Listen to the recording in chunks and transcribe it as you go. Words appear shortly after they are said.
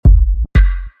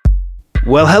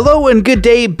Well, hello and good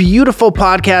day, beautiful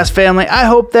podcast family. I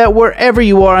hope that wherever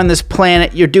you are on this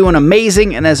planet, you're doing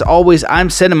amazing. And as always,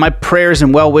 I'm sending my prayers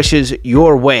and well wishes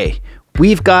your way.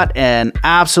 We've got an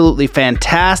absolutely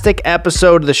fantastic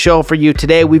episode of the show for you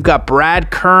today. We've got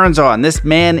Brad Kearns on. This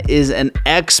man is an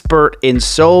expert in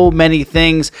so many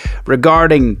things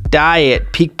regarding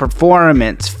diet, peak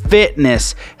performance,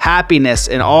 fitness, happiness,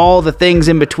 and all the things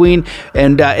in between.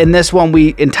 And in this one,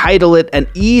 we entitle it An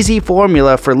Easy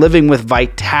Formula for Living with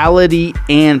Vitality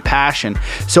and Passion.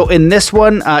 So in this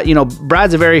one,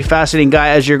 Brad's a very fascinating guy,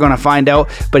 as you're going to find out,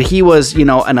 but he was,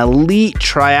 an elite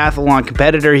triathlon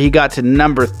competitor. He got to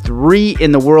number 3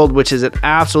 in the world, which is an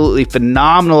absolutely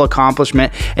phenomenal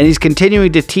accomplishment. And he's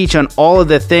continuing to teach on all of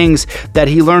the things that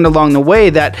he learned along the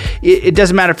way, that it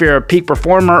doesn't matter if you're a peak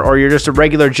performer or you're just a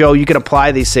regular Joe, you can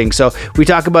apply these things. So we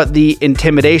talk about the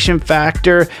intimidation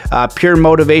factor, pure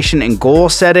motivation and goal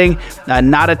setting,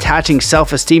 not attaching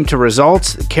self-esteem to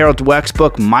results, Carol Dweck's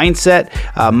book, Mindset,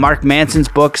 Mark Manson's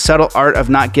book, Subtle Art of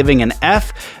Not Giving an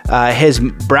F,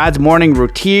 Brad's morning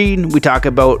routine. We talk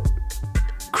about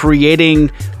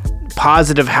creating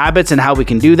positive habits and how we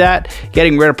can do that,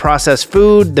 getting rid of processed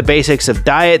food, the basics of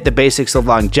diet, the basics of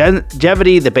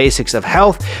longevity, the basics of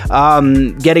health,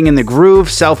 getting in the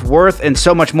groove, self-worth, and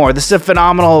so much more. This is a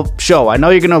phenomenal show. I know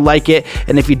you're going to like it,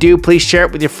 and if you do, please share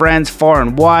it with your friends far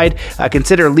and wide.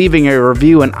 Consider leaving a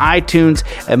review in iTunes,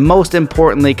 and most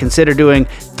importantly, consider doing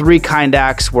 3 kind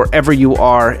acts wherever you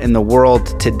are in the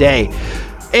world today.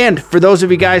 And for those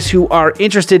of you guys who are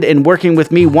interested in working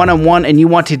with me one-on-one and you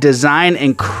want to design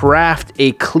and craft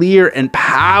a clear and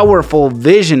powerful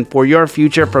vision for your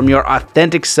future from your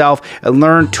authentic self and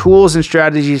learn tools and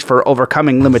strategies for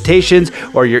overcoming limitations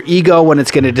or your ego when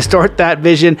it's going to distort that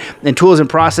vision, and tools and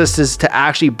processes to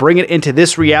actually bring it into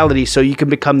this reality so you can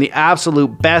become the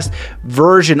absolute best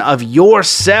version of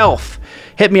yourself,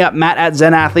 hit me up,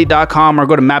 matt@zenathlete.com, or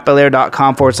go to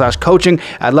mattbelair.com/coaching.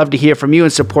 I'd love to hear from you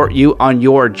and support you on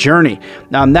your journey.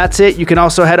 That's it. You can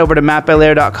also head over to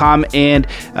mattbelair.com and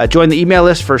join the email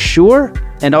list for sure.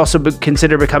 And also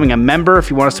consider becoming a member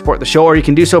if you want to support the show, or you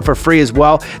can do so for free as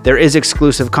well. There is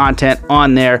exclusive content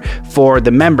on there for the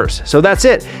members. So that's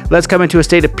it. Let's come into a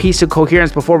state of peace and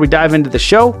coherence before we dive into the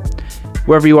show.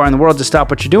 Wherever you are in the world, just stop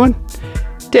what you're doing.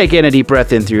 Take in a deep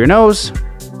breath in through your nose.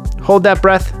 Hold that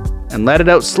breath and let it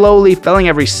out slowly, filling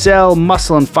every cell,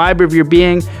 muscle, and fiber of your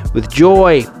being with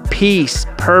joy, peace,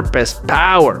 purpose,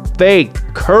 power, faith,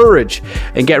 courage,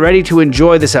 and get ready to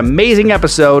enjoy this amazing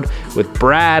episode with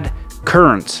Brad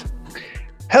Kearns.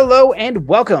 Hello and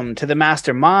welcome to the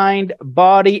Mastermind,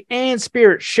 Body, and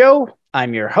Spirit Show.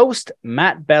 I'm your host,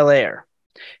 Matt Belair.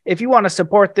 If you want to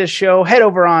support this show, head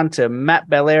over on to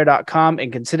mattbelair.com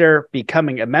and consider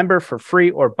becoming a member for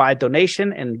free or by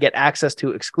donation and get access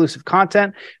to exclusive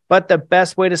content. But the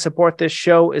best way to support this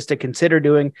show is to consider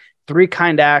doing 3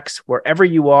 kind acts wherever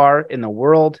you are in the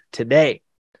world today.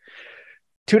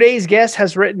 Today's guest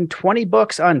has written 20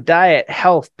 books on diet,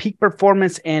 health, peak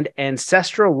performance, and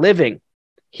ancestral living.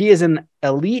 He is an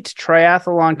elite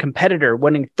triathlon competitor,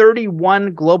 winning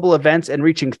 31 global events and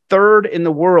reaching 3rd in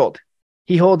the world.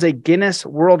 He holds a Guinness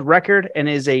World Record and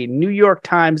is a New York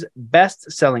Times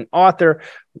best-selling author.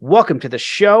 Welcome to the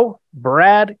show,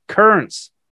 Brad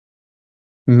Kearns.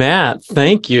 Matt,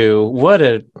 thank you. What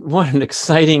an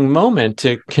exciting moment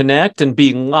to connect and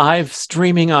be live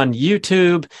streaming on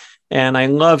YouTube. And I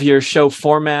love your show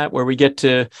format where we get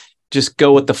to just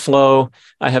go with the flow.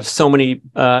 I have so many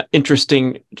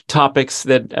interesting topics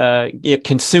that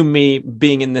consume me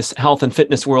being in this health and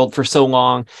fitness world for so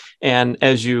long. And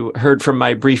as you heard from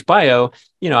my brief bio,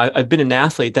 I've been an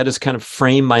athlete that has kind of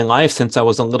framed my life since I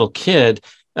was a little kid,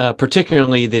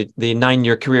 particularly the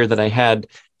 9-year career that I had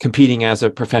competing as a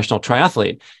professional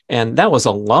triathlete. And that was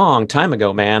a long time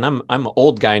ago, man. I'm an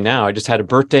old guy now. I just had a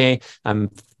birthday. I'm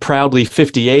proudly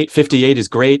 58. 58 is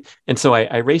great. And so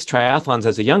I raced triathlons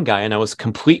as a young guy, and I was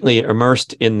completely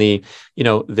immersed in the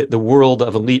world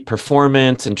of elite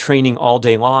performance and training all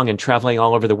day long and traveling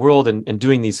all over the world and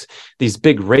doing these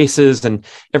big races, and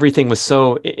everything was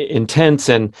so intense.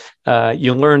 And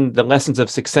you learn the lessons of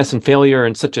success and failure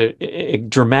in such a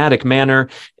dramatic manner.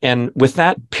 And with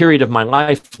that period of my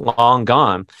life long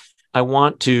gone, I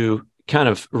want to kind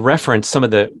of reference some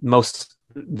of the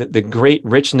great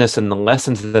richness and the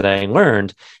lessons that I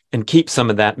learned and keep some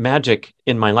of that magic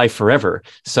in my life forever.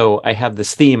 So I have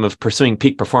this theme of pursuing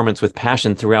peak performance with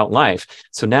passion throughout life.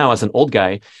 So now as an old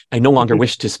guy, I no longer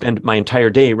wish to spend my entire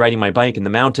day riding my bike in the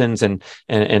mountains and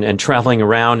traveling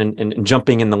around and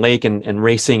jumping in the lake and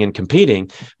racing and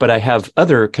competing. But I have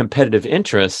other competitive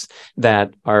interests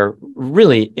that are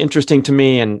really interesting to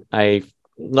me. And I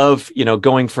love,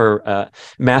 going for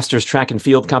masters track and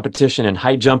field competition and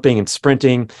high jumping and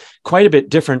sprinting, quite a bit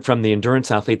different from the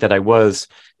endurance athlete that I was,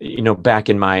 back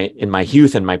in my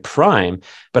youth and my prime.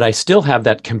 But I still have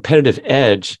that competitive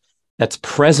edge that's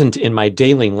present in my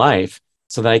daily life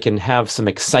so that I can have some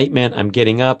excitement. I'm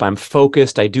getting up, I'm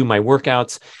focused, I do my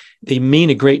workouts. They mean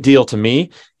a great deal to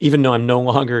me, even though I'm no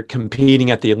longer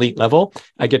competing at the elite level.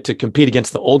 I get to compete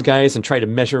against the old guys and try to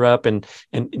measure up. And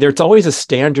there's always a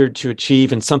standard to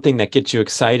achieve and something that gets you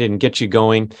excited and gets you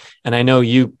going. And I know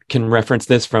you can reference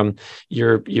this from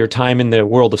your time in the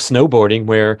world of snowboarding,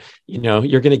 where,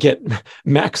 you're going to get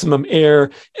maximum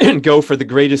air and go for the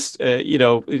greatest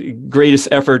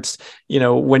efforts,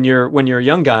 when you're a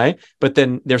young guy. But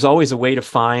then there's always a way to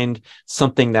find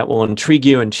something that will intrigue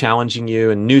you and challenging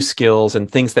you, and new skills and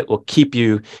things that will keep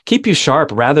you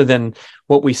sharp, rather than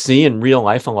what we see in real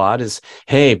life a lot is,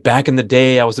 hey, back in the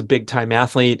day, I was a big time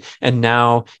athlete, and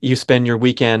now you spend your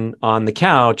weekend on the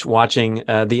couch watching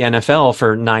the NFL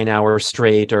for 9 hours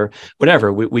straight or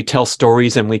whatever. We tell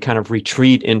stories and we kind of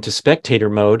retreat into spectator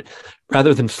mode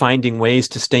rather than finding ways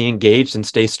to stay engaged and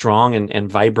stay strong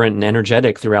and vibrant and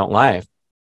energetic throughout life.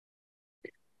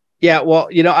 Yeah, well,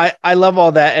 I love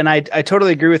all that. And I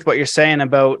totally agree with what you're saying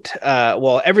about,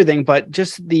 everything, but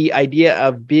just the idea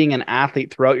of being an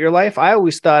athlete throughout your life. I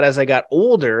always thought as I got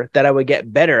older that I would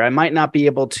get better. I might not be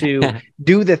able to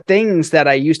do the things that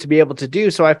I used to be able to do.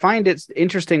 So I find it's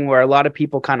interesting where a lot of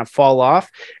people kind of fall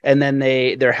off and then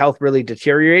their health really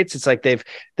deteriorates. It's like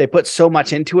they put so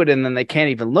much into it and then they can't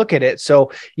even look at it.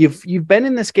 So you've been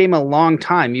in this game a long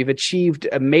time. You've achieved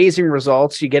amazing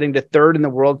results. You're getting to third in the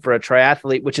world for a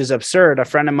triathlete, which is absurd. A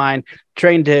friend of mine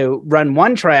trained to run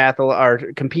one triathlon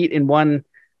or compete in one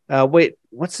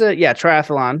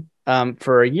triathlon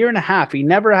for a year and a half. He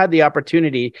never had the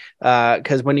opportunity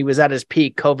because when he was at his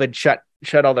peak, COVID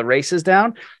shut all the races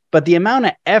down. But the amount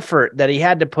of effort that he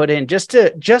had to put in just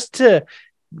to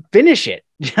finish it,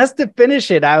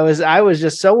 I was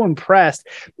just so impressed.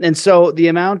 And so the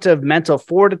amount of mental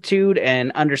fortitude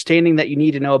and understanding that you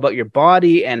need to know about your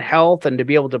body and health and to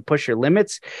be able to push your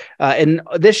limits. And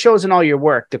this shows in all your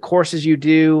work, the courses you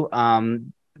do,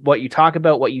 what you talk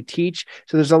about, what you teach.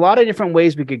 So there's a lot of different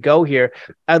ways we could go here.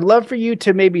 I'd love for you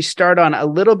to maybe start on a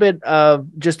little bit of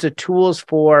just the tools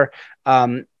for,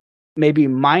 maybe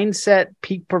mindset,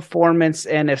 peak performance.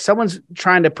 And if someone's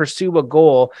trying to pursue a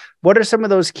goal, what are some of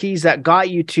those keys that got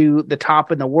you to the top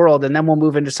in the world? And then we'll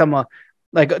move into some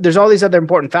there's all these other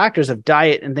important factors of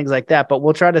diet and things like that, but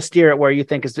we'll try to steer it where you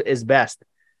think is best.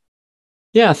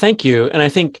 Yeah, thank you. And I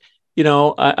think,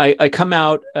 I come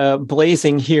out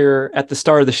blazing here at the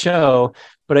start of the show,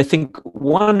 but I think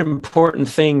one important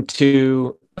thing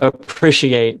to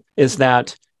appreciate is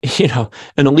that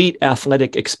an elite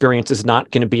athletic experience is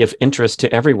not going to be of interest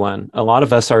to everyone. A lot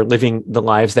of us are living the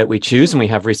lives that we choose, and we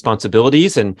have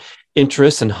responsibilities and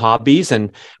interests and hobbies,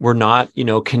 and we're not,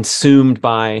 consumed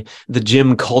by the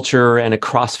gym culture and a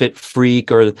CrossFit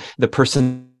freak or the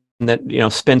person that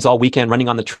spends all weekend running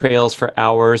on the trails for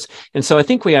hours. And so I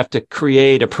think we have to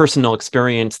create a personal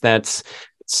experience that's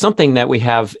something that we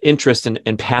have interest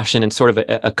and passion and sort of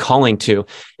a calling to.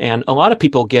 And a lot of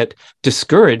people get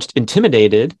discouraged,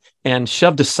 intimidated, and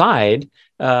shoved aside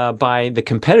by the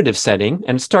competitive setting.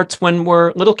 And it starts when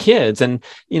we're little kids. And,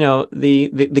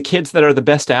 the kids that are the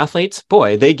best athletes,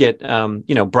 boy, they get,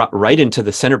 brought right into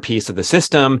the centerpiece of the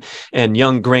system. And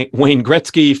young Wayne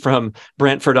Gretzky from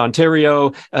Brantford,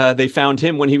 Ontario, they found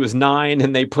him when he was 9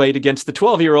 and they played against the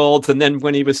 12-year-olds. And then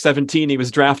when he was 17, he was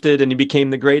drafted and he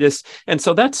became the greatest. And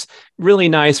so that's really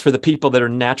nice for the people that are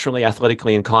naturally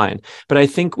athletically inclined. But I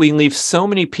think we leave so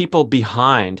many people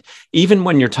behind, even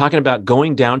when you're talking about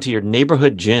going down to your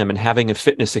neighborhood gym and having a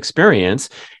fitness experience,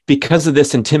 because of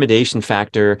this intimidation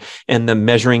factor and the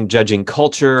measuring, judging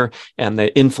culture and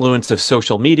the influence of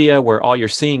social media, where all you're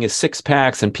seeing is six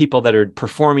packs and people that are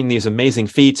performing these amazing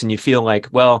feats. And you feel like,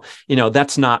 well,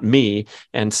 that's not me.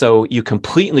 And so you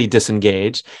completely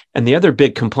disengage. And the other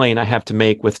big complaint I have to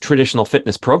make with traditional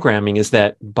fitness programming is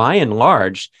that by and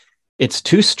large, it's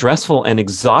too stressful and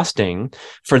exhausting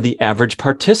for the average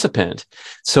participant.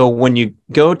 So when you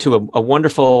go to a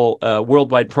wonderful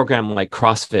worldwide program like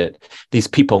CrossFit, these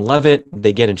people love it.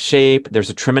 They get in shape. There's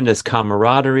a tremendous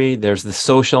camaraderie. There's the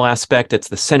social aspect. It's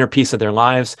the centerpiece of their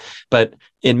lives. But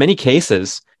in many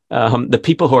cases, the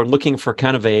people who are looking for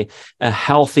kind of a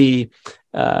healthy,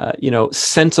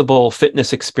 sensible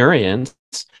fitness experience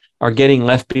are getting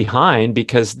left behind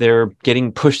because they're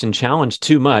getting pushed and challenged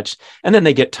too much. And then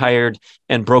they get tired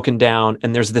and broken down.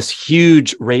 And there's this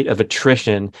huge rate of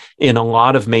attrition in a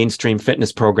lot of mainstream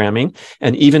fitness programming,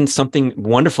 and even something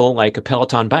wonderful like a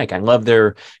Peloton bike. I love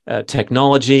their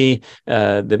technology.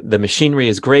 The machinery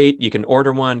is great. You can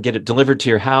order one, get it delivered to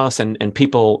your house, and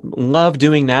people love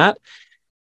doing that.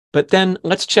 But then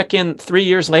let's check in 3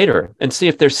 years later and see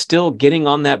if they're still getting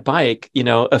on that bike,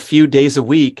 a few days a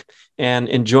week and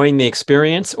enjoying the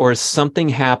experience, or has something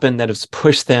happened that has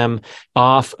pushed them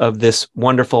off of this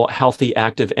wonderful, healthy,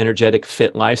 active, energetic,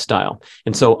 fit lifestyle.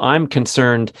 And so I'm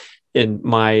concerned in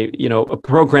my,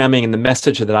 programming and the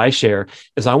message that I share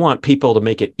is I want people to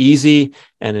make it easy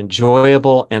and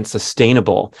enjoyable and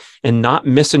sustainable, and not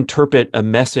misinterpret a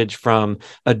message from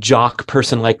a jock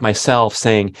person like myself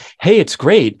saying, "Hey, it's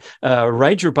great.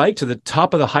 Ride your bike to the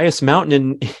top of the highest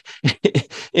mountain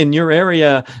in your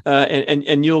area,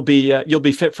 and you'll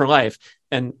be fit for life."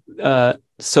 And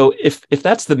so if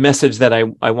that's the message that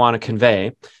I want to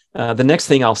convey, the next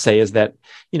thing I'll say is that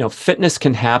fitness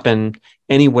can happen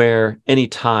anywhere,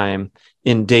 anytime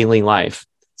in daily life.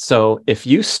 So if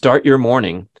you start your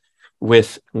morning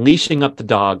with leashing up the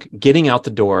dog, getting out the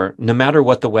door, no matter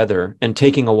what the weather, and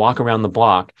taking a walk around the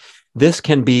block, this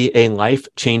can be a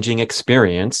life-changing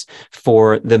experience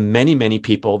for the many, many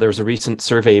people. There's a recent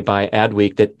survey by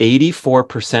Adweek that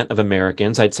 84% of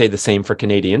Americans, I'd say the same for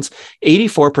Canadians,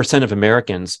 84% of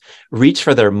Americans reach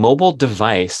for their mobile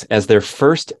device as their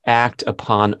first act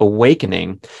upon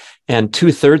awakening. And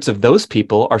 2/3 of those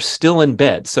people are still in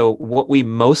bed. So what we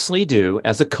mostly do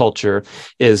as a culture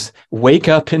is wake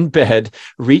up in bed,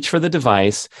 reach for the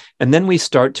device, and then we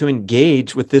start to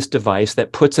engage with this device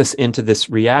that puts us into this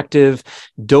reactive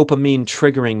dopamine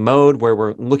triggering mode where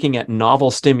we're looking at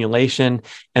novel stimulation,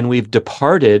 and we've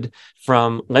departed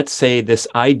from, let's say, this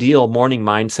ideal morning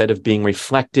mindset of being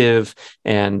reflective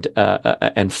and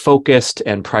focused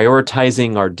and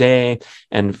prioritizing our day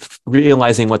and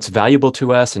realizing what's valuable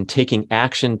to us and taking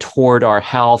action toward our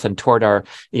health and toward our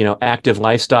active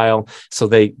lifestyle. So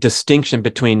the distinction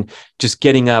between just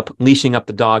getting up, leashing up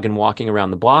the dog, and walking around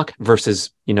the block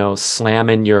versus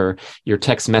slamming your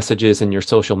text messages and your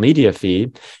social media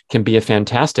feed can be a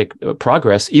fantastic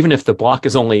progress, even if the block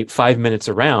is only 5 minutes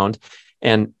around.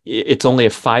 And it's only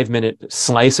a 5-minute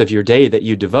slice of your day that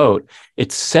you devote.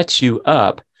 It sets you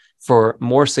up for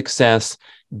more success,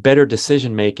 better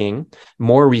decision-making,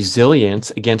 more resilience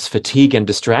against fatigue and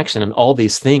distraction, and all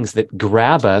these things that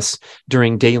grab us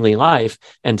during daily life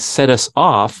and set us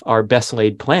off our best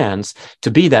laid plans to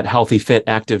be that healthy, fit,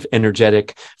 active,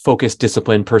 energetic, focused,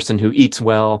 disciplined person who eats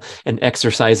well and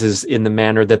exercises in the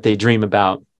manner that they dream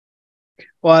about.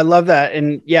 Well, I love that.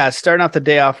 And yeah, starting off the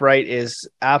day off right is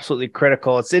absolutely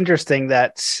critical. It's interesting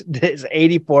that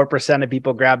 84% of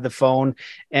people grab the phone,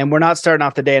 and we're not starting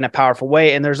off the day in a powerful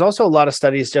way. And there's also a lot of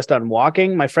studies just on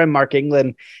walking. My friend Mark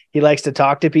England, he likes to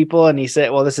talk to people, and he said,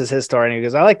 well, this is his story. And he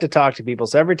goes, I like to talk to people.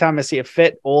 So every time I see a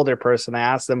fit older person, I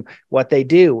ask them what they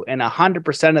do. And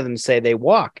 100% of them say they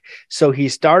walk. So he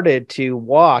started to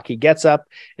walk. He gets up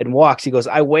and walks. He goes,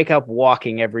 I wake up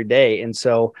walking every day. And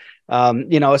so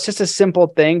it's just a simple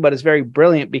thing, but it's very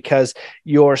brilliant because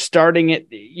you're starting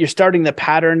the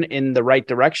pattern in the right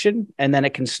direction, and then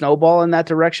it can snowball in that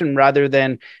direction rather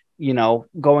than,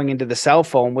 going into the cell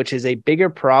phone, which is a bigger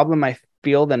problem, I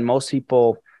feel, than most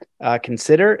people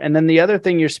consider. And then the other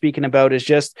thing you're speaking about is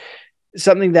just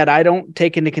something that I don't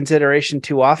take into consideration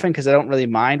too often because I don't really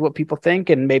mind what people think.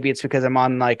 And maybe it's because I'm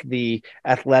on like the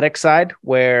athletic side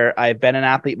where I've been an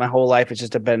athlete my whole life. It's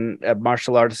just been a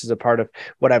martial artist as a part of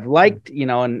what I've liked,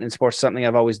 and sports is something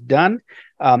I've always done.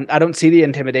 I don't see the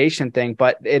intimidation thing,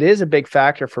 but it is a big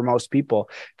factor for most people.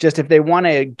 Just if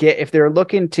they're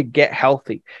looking to get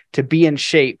healthy, to be in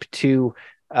shape, to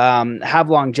have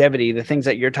longevity, the things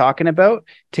that you're talking about,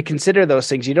 to consider those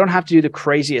things. You don't have to do the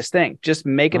craziest thing. Just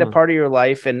make it a part of your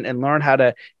life and learn how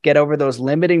to get over those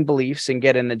limiting beliefs and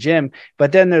get in the gym.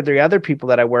 But then there are the other people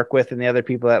that I work with and the other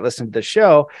people that listen to the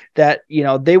show that,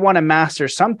 they want to master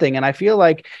something. And I feel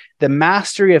like the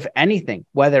mastery of anything,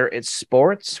 whether it's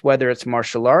sports, whether it's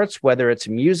martial arts, whether it's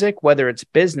music, whether it's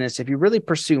business, if you really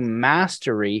pursue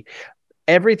mastery,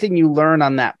 everything you learn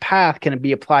on that path can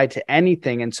be applied to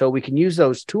anything. And so we can use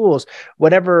those tools,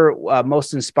 whatever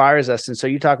most inspires us. And so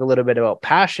you talk a little bit about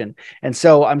passion. And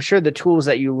so I'm sure the tools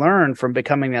that you learn from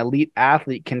becoming an elite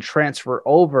athlete can transfer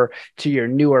over to your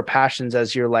newer passions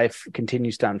as your life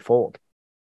continues to unfold.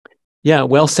 Yeah,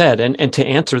 well said. And to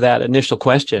answer that initial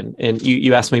question, and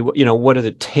you asked me, what did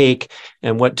it take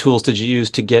and what tools did you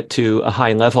use to get to a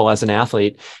high level as an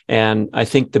athlete? And I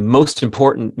think the most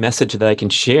important message that I can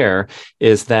share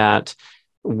is that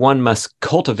one must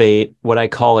cultivate what I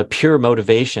call a pure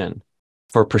motivation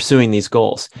for pursuing these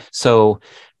goals. So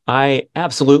I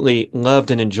absolutely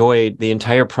loved and enjoyed the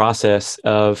entire process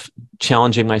of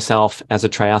challenging myself as a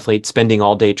triathlete, spending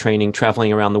all day training,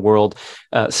 traveling around the world,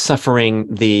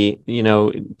 suffering the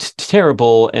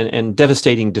terrible and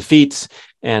devastating defeats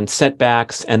and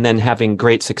setbacks, and then having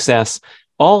great success.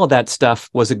 All of that stuff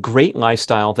was a great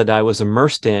lifestyle that I was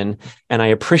immersed in, and I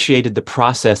appreciated the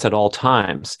process at all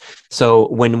times. So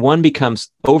when one becomes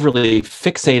overly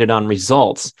fixated on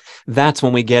results, that's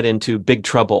when we get into big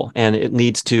trouble, and it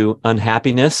leads to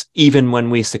unhappiness even when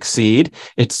we succeed.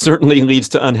 It certainly leads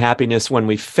to unhappiness when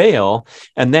we fail.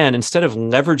 And then instead of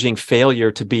leveraging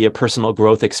failure to be a personal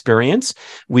growth experience,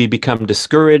 we become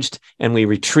discouraged and we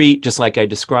retreat, just like I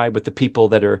described with the people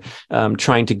that are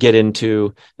trying to get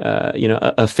into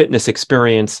a fitness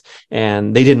experience,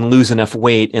 and they didn't lose enough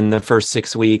weight in the first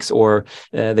 6 weeks, or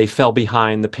they fell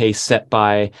behind the pace set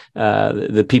by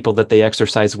the people that they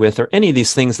exercise with, or any of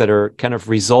these things that are kind of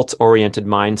results-oriented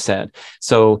mindset.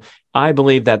 So I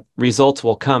believe that results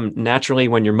will come naturally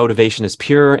when your motivation is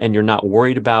pure and you're not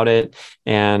worried about it.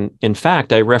 And in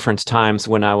fact, I referenced times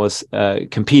when I was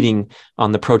competing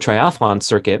on the pro triathlon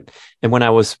circuit, and when I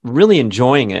was really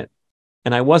enjoying it,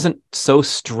 and I wasn't so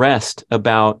stressed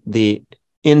about the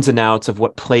ins and outs of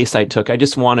what place I took. I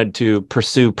just wanted to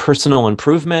pursue personal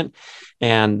improvement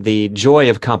and the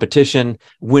joy of competition,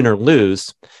 win or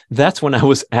lose. That's when I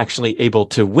was actually able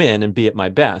to win and be at my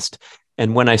best.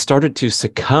 And when I started to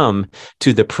succumb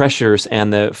to the pressures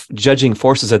and the judging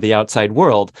forces of the outside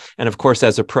world, and of course,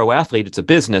 as a pro athlete, it's a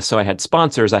business. So I had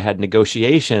sponsors, I had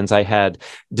negotiations, I had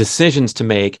decisions to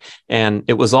make, and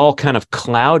it was all kind of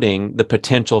clouding the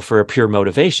potential for a pure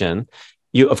motivation.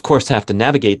 You, of course, have to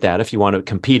navigate that if you want to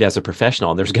compete as a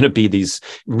professional. There's going to be these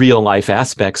real life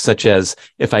aspects, such as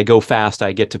if I go fast,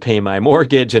 I get to pay my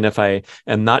mortgage. And if I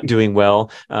am not doing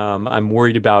well, I'm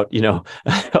worried about,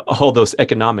 all those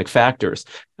economic factors.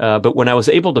 But when I was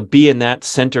able to be in that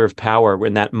center of power,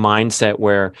 in that mindset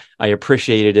where I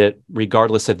appreciated it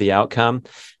regardless of the outcome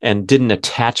and didn't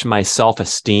attach my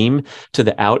self-esteem to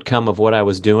the outcome of what I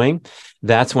was doing,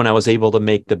 that's when I was able to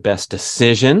make the best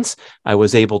decisions. I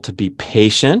was able to be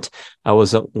patient. I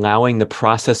was allowing the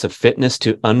process of fitness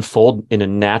to unfold in a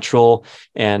natural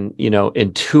and,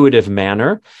 intuitive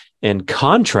manner. In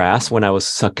contrast, when I was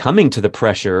succumbing to the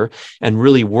pressure and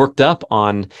really worked up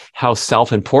on how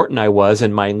self-important I was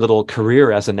in my little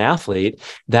career as an athlete,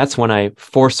 that's when I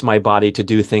forced my body to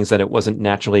do things that it wasn't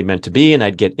naturally meant to be. And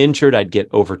I'd get injured, I'd get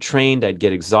overtrained, I'd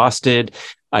get exhausted.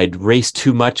 I'd race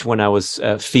too much when I was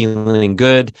feeling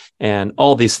good, and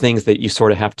all these things that you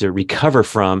sort of have to recover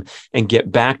from and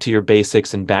get back to your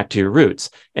basics and back to your roots.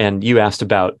 And you asked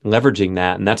about leveraging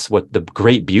that, and that's what the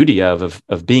great beauty of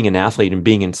being an athlete and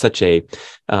being in such a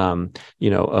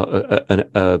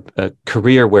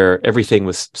career where everything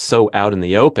was so out in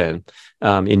the open.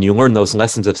 And you learn those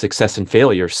lessons of success and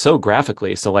failure so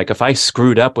graphically. So like if I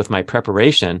screwed up with my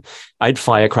preparation, I'd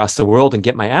fly across the world and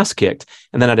get my ass kicked.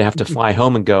 And then I'd have to fly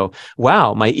home and go,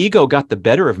 wow, my ego got the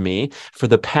better of me for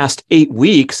the past 8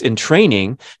 weeks in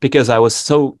training because I was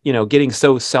so, getting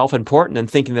so self-important and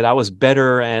thinking that I was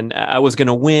better and I was going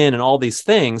to win and all these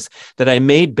things that I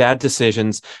made bad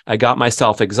decisions. I got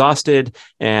myself exhausted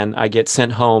and I get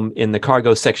sent home in the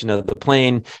cargo section of the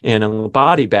plane in a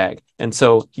body bag. And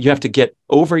so you have to get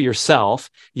over yourself.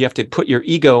 You have to put your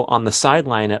ego on the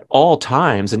sideline at all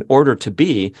times in order to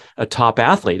be a top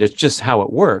athlete. It's just how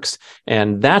it works.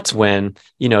 And that's when,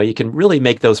 you can really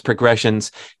make those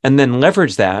progressions and then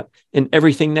leverage that in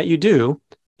everything that you do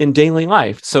in daily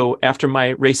life. So after my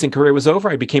racing career was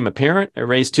over, I became a parent. I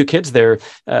raised 2 kids. They're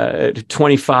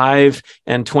 25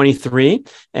 and 23.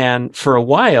 And for a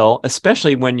while,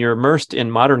 especially when you're immersed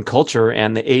in modern culture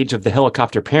and the age of the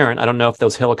helicopter parent, I don't know if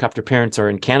those helicopter parents are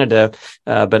in Canada,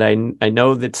 but I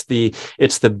know that's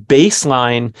it's the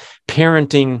baseline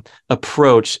parenting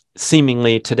approach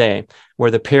seemingly today,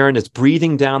 where the parent is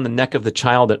breathing down the neck of the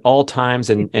child at all times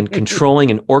and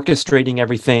controlling and orchestrating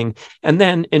everything. And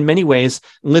then in many ways,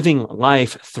 living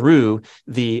life through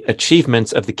the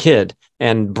achievements of the kid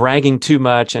and bragging too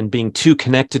much and being too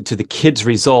connected to the kid's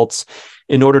results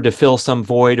in order to fill some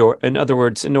void, or in other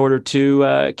words, in order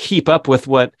to keep up with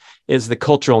what is the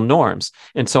cultural norms.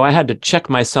 And so I had to check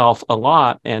myself a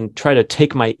lot and try to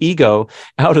take my ego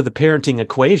out of the parenting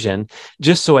equation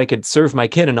just so I could serve my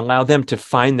kid and allow them to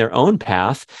find their own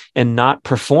path and not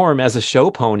perform as a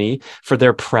show pony for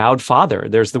their proud father.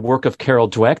 There's the work of Carol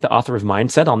Dweck, the author of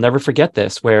Mindset. I'll never forget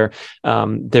this, where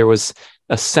there was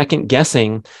a second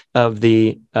guessing of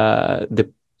the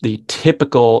the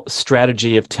typical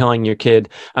strategy of telling your kid,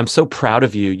 I'm so proud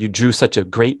of you. You drew such a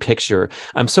great picture.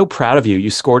 I'm so proud of you.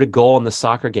 You scored a goal in the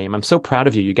soccer game. I'm so proud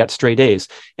of you. You got straight A's.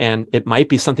 And it might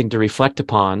be something to reflect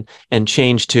upon and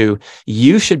change to,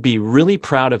 you should be really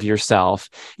proud of yourself.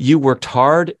 You worked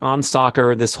hard on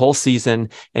soccer this whole season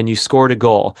and you scored a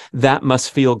goal. That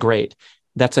must feel great.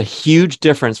 That's a huge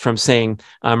difference from saying,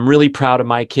 I'm really proud of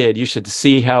my kid. You should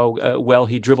see how well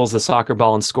he dribbles the soccer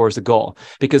ball and scores a goal,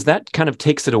 because that kind of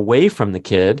takes it away from the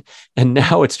kid. And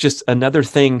now it's just another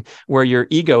thing where your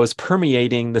ego is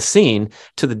permeating the scene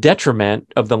to the detriment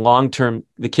of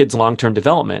the kid's long-term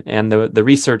development. And the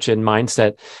research in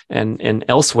mindset and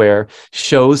elsewhere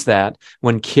shows that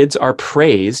when kids are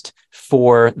praised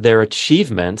for their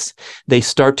achievements, they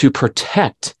start to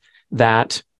protect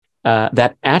that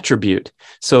attribute.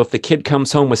 So if the kid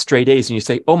comes home with straight A's and you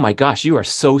say, oh my gosh, you are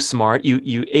so smart,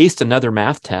 you aced another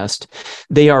math test,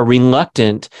 they are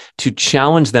reluctant to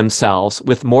challenge themselves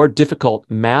with more difficult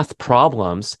math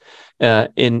problems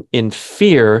in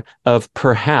fear of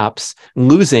perhaps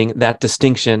losing that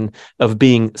distinction of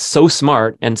being so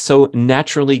smart and so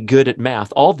naturally good at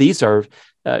math. All these are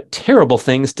terrible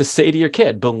things to say to your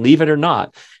kid, believe it or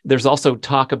not. There's also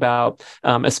talk about,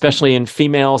 especially in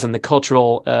females and the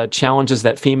cultural challenges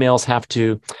that females have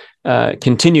to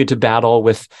continue to battle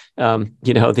with,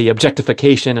 the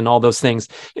objectification and all those things.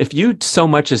 If you so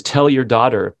much as tell your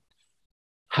daughter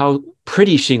how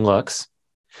pretty she looks,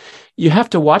 you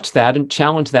have to watch that and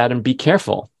challenge that and be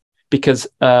careful. Because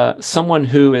someone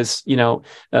who is,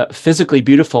 physically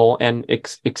beautiful and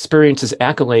experiences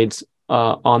accolades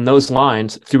on those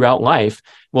lines throughout life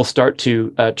will start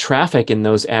to traffic in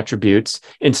those attributes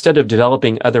instead of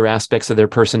developing other aspects of their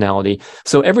personality.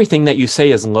 So everything that you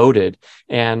say is loaded.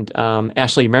 And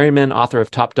Ashley Merriman, author of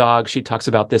Top Dog, she talks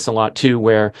about this a lot too,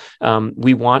 where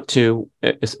we want to,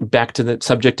 back to the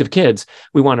subject of kids,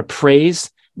 we want to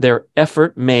praise their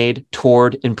effort made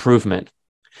toward improvement.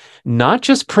 Not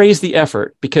just praise the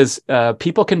effort, because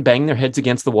people can bang their heads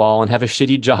against the wall and have a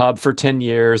shitty job for 10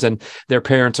 years. And their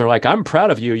parents are like, I'm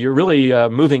proud of you. You're really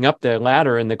moving up the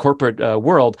ladder in the corporate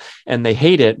world. And they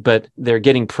hate it, but they're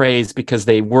getting praised because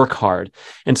they work hard.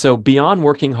 And so beyond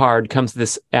working hard comes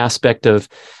this aspect of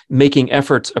making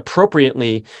efforts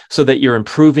appropriately so that you're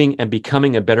improving and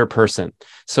becoming a better person.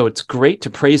 So it's great to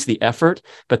praise the effort,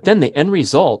 but then the end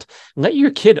result, let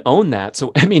your kid own that.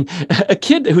 So, I mean, a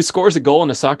kid who scores a goal in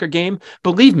a soccer game,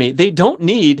 believe me, they don't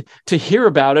need to hear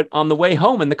about it on the way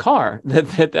home in the car,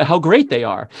 how great they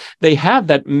are. They have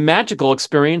that magical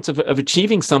experience of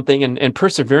achieving something and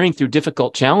persevering through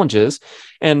difficult challenges.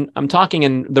 And I'm talking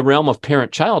in the realm of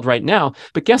parent-child right now,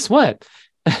 but guess what?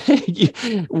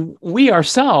 We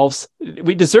ourselves,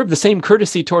 we deserve the same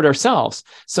courtesy toward ourselves.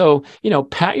 So,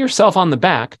 pat yourself on the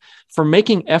back for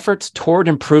making efforts toward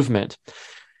improvement.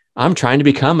 I'm trying to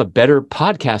become a better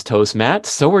podcast host, Matt.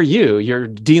 So are you. You're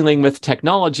dealing with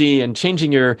technology and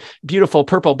changing your beautiful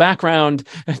purple background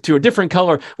to a different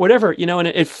color, whatever, and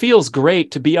it feels great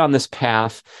to be on this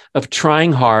path of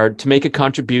trying hard to make a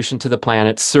contribution to the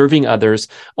planet, serving others,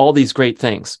 all these great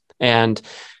things. And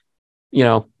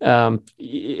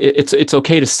it's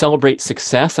okay to celebrate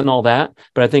success and all that,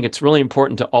 but I think it's really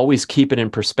important to always keep it in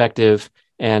perspective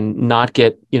and not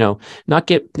get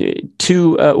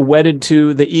too wedded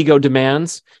to the ego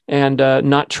demands, and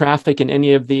not traffic in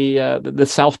any of the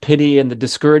self-pity and the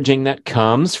discouraging that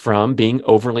comes from being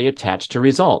overly attached to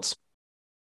results.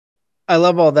 I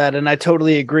love all that. And I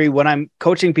totally agree. When I'm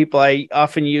coaching people, I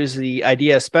often use the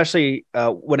idea, especially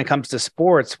when it comes to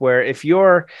sports, where if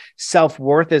your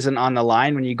self-worth isn't on the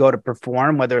line when you go to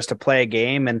perform, whether it's to play a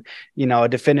game, and, a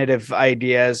definitive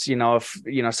idea is, if,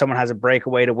 someone has a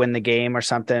breakaway to win the game or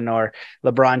something, or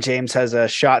LeBron James has a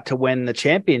shot to win the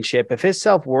championship, if his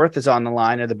self-worth is on the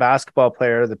line, or the basketball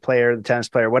player, the tennis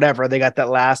player, whatever, they got that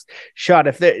last shot.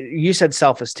 If you said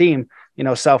self-esteem,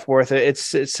 self-worth,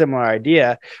 it's a similar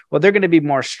idea. Well, they're going to be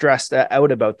more stressed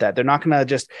out about that. They're not going to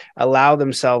just allow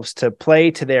themselves to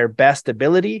play to their best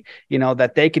ability,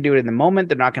 that they can do it in the moment.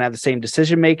 They're not going to have the same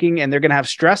decision-making, and they're going to have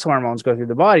stress hormones go through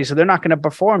the body. So they're not going to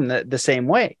perform the same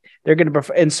way. They're going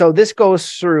to and so this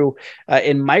goes through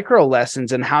in micro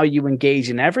lessons and how you engage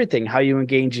in everything, how you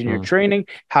engage in your training,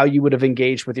 how you would have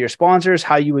engaged with your sponsors,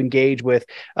 how you engage with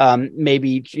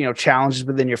maybe, challenges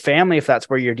within your family, if that's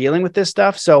where you're dealing with this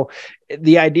stuff. So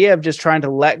the idea of just trying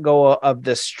to let go of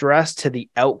the stress to the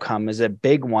outcome is a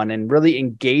big one, and really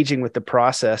engaging with the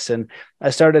process. And I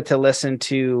started to listen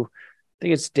to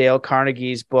think it's Dale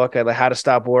Carnegie's book, How to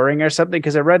Stop Worrying or something,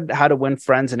 because I read How to Win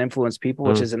Friends and Influence People,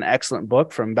 which is an excellent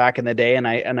book from back in the day. And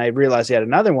I realized he had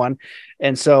another one.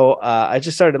 And so I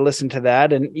just started to listen to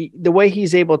that. And the way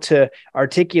he's able to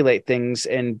articulate things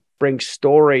and bring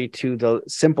story to the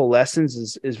simple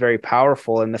lessons is very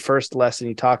powerful. And the first lesson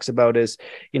he talks about is,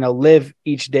 live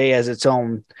each day as its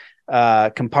own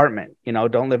compartment.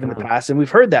 Don't live in the past. And we've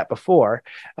heard that before,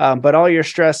 but all your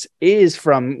stress is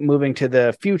from moving to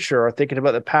the future or thinking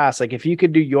about the past. Like if you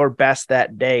could do your best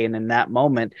that day and in that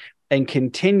moment and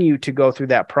continue to go through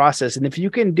that process, and if you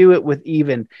can do it with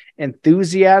even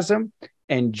enthusiasm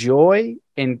and joy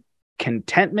and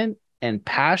contentment and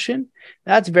passion,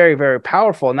 that's very, very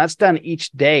powerful. And that's done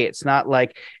each day. It's not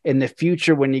like in the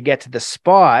future when you get to the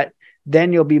spot,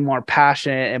 then you'll be more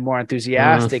passionate and more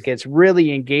enthusiastic. It's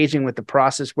really engaging with the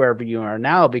process wherever you are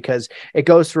now, because it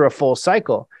goes through a full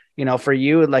cycle. For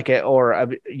you, or a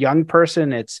young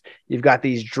person, you've got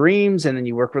these dreams and then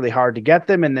you work really hard to get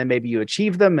them. And then maybe you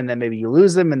achieve them and then maybe you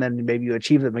lose them and then maybe you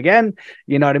achieve them again.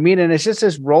 You know what I mean? And it's just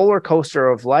this roller coaster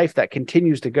of life that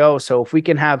continues to go. So if we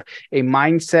can have a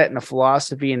mindset and a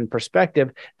philosophy and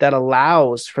perspective that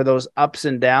allows for those ups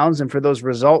and downs and for those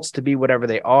results to be whatever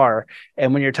they are.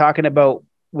 And when you're talking about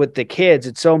with the kids,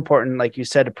 it's so important, like you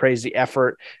said, to praise the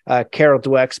effort. Carol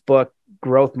Dweck's book,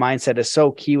 Growth Mindset, is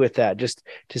so key with that, just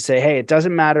to say, hey, it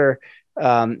doesn't matter,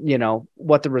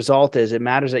 what the result is. It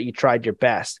matters that you tried your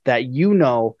best, that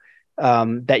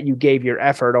that you gave your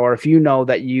effort, or if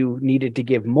that you needed to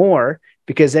give more,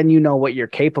 because then what you're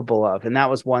capable of. And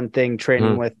that was one thing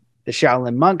training with the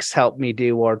Shaolin monks helped me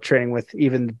do, or training with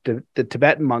even the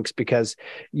Tibetan monks, because,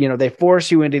 they force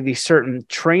you into these certain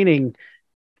training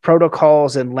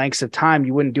protocols and lengths of time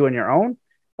you wouldn't do on your own,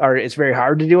 or it's very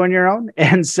hard to do on your own.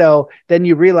 And so then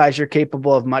you realize you're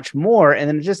capable of much more. And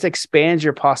then it just expands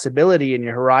your possibility and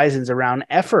your horizons around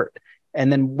effort.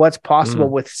 And then what's possible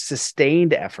with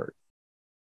sustained effort.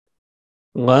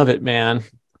 Love it, man.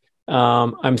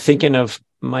 I'm thinking of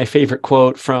my favorite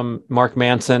quote from Mark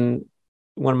Manson,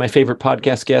 one of my favorite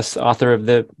podcast guests, author of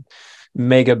the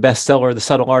mega bestseller, The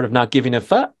Subtle Art of Not Giving a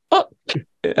Fuck.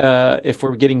 If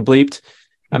we're getting bleeped,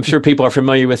 I'm sure people are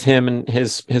familiar with him and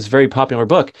his very popular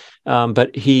book.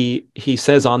 But he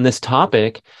says on this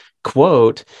topic,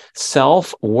 quote,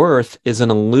 self-worth is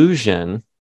an illusion,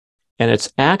 and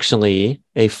it's actually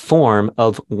a form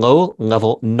of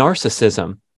low-level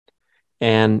narcissism.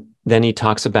 And then he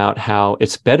talks about how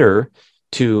it's better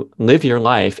to live your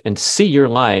life and see your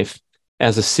life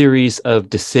as a series of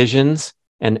decisions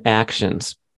and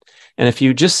actions. And if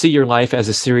you just see your life as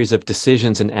a series of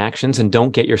decisions and actions and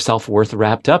don't get your self-worth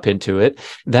wrapped up into it,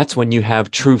 that's when you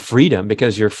have true freedom,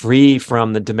 because you're free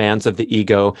from the demands of the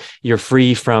ego. You're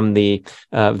free from the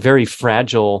very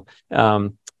fragile,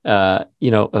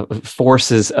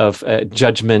 forces of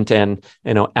judgment and,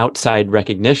 outside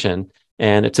recognition.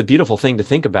 And it's a beautiful thing to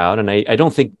think about. And I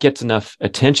don't think gets enough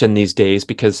attention these days,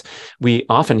 because we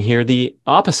often hear the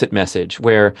opposite message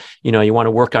where, you want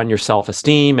to work on your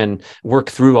self-esteem and work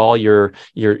through all your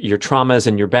traumas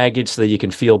and your baggage so that you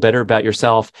can feel better about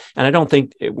yourself. And I don't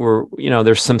think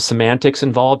there's some semantics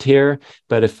involved here,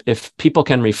 but if people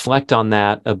can reflect on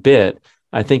that a bit,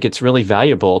 I think it's really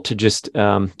valuable to just,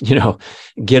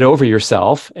 get over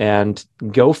yourself and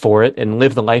go for it and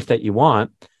live the life that you want.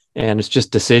 And it's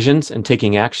just decisions and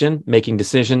taking action, making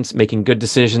decisions, making good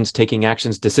decisions, taking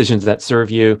actions, decisions that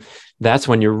serve you. That's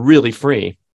when you're really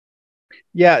free.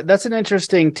 Yeah, that's an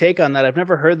interesting take on that. I've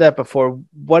never heard that before.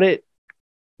 What it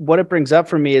brings up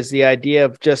for me is the idea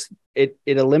of just it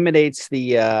eliminates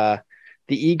the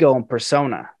ego and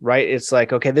persona, right? It's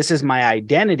like, okay, this is my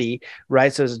identity,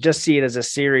 right? So just see it as a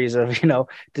series of,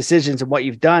 decisions, and what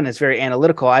you've done is very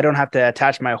analytical. I don't have to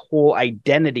attach my whole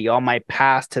identity, all my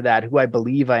past to that, who I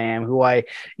believe I am, who I,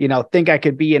 think I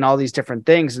could be, and all these different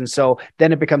things. And so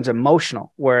then it becomes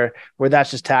emotional, where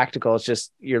that's just tactical. It's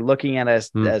just, you're looking at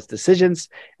it as decisions,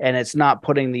 and it's not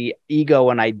putting the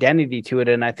ego and identity to it.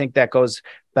 And I think that goes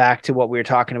back to what we were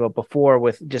talking about before,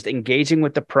 with just engaging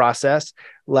with the process,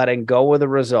 letting go of the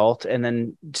result, and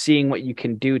then seeing what you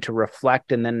can do to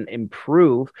reflect and then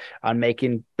improve on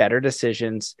making better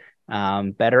decisions,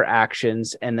 better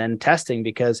actions, and then testing,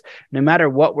 because no matter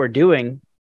what we're doing,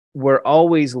 we're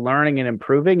always learning and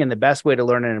improving. And the best way to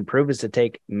learn and improve is to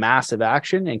take massive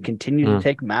action and continue to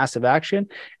take massive action.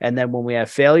 And then when we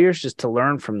have failures, just to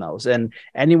learn from those. And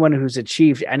anyone who's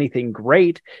achieved anything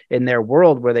great in their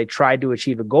world where they tried to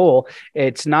achieve a goal,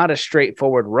 it's not a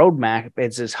straightforward roadmap.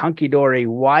 It's this hunky-dory,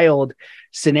 wild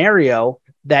scenario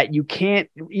that you can't,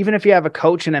 even if you have a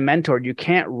coach and a mentor, you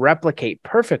can't replicate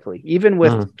perfectly, even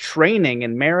with training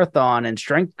and marathon and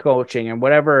strength coaching and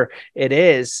whatever it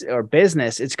is, or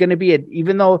business. It's going to be,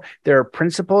 even though there are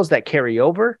principles that carry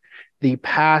over, the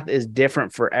path is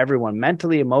different for everyone,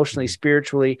 mentally, emotionally,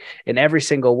 spiritually, in every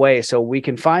single way. So we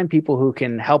can find people who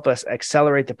can help us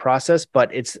accelerate the process,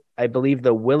 but it's, I believe,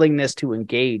 the willingness to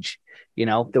engage,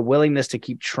 the willingness to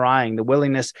keep trying, the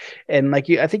willingness. And like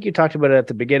I think you talked about it at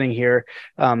the beginning here.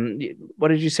 What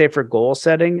did you say for goal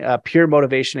setting? Pure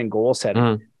motivation and goal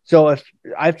setting. So if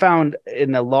I found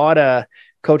in a lot of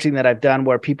coaching that I've done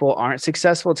where people aren't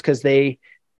successful, it's because they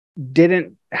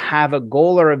didn't have a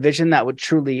goal or a vision that would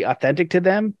truly authentic to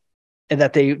them, and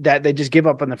that they just give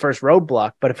up on the first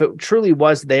roadblock. But if it truly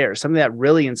was there, something that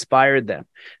really inspired them,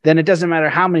 then it doesn't matter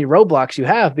how many roadblocks you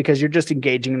have, because you're just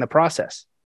engaging in the process.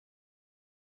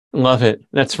 Love it.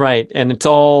 That's right. And it's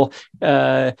all,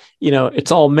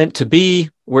 it's all meant to be.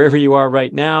 Wherever you are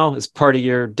right now is part of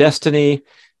your destiny.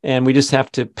 And we just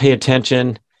have to pay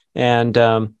attention and,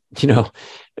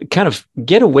 kind of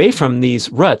get away from these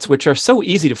ruts, which are so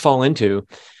easy to fall into.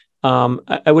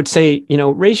 I would say,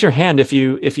 raise your hand if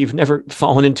you've never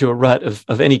fallen into a rut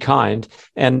of any kind.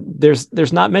 And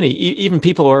there's not many. Even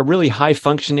people who are really high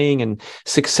functioning and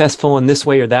successful in this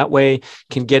way or that way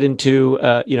can get into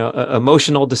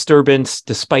emotional disturbance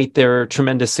despite their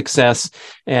tremendous success.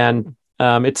 And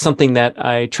it's something that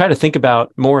I try to think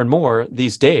about more and more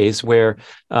these days, where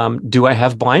do I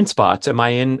have blind spots? Am I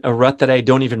in a rut that I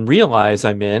don't even realize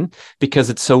I'm in because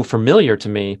it's so familiar to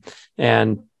me?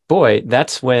 And boy,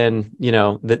 that's when,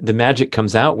 the magic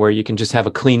comes out, where you can just have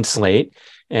a clean slate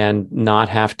and not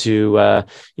have to,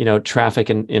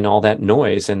 traffic in all that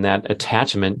noise and that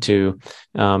attachment to,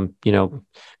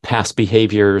 past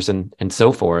behaviors and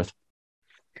so forth.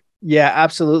 Yeah,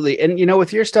 absolutely. And,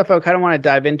 with your stuff, I kind of want to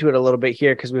dive into it a little bit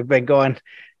here, because we've been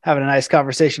having a nice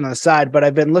conversation on the side, but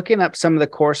I've been looking up some of the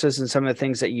courses and some of the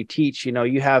things that you teach.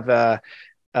 You have a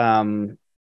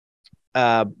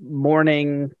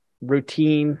morning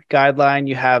routine guideline.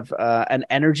 You have an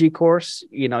energy course.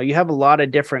 You have a lot of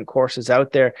different courses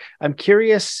out there. I'm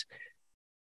curious,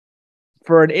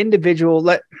 for an individual,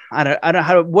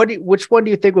 which one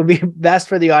do you think would be best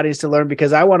for the audience to learn?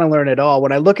 Because I want to learn it all.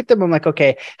 When I look at them, I'm like,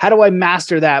 okay, how do I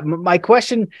master that? My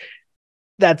question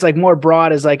that's like more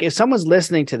broad is like, if someone's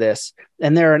listening to this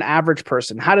and they're an average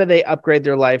person, how do they upgrade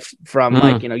their life from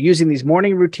using these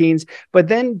morning routines, but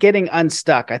then getting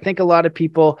unstuck? I think a lot of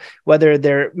people, whether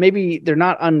they're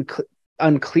not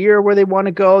unclear where they want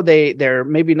to go, they're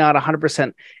maybe not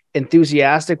 100%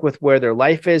 enthusiastic with where their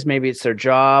life is. Maybe it's their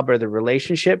job or their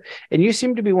relationship. And you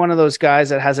seem to be one of those guys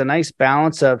that has a nice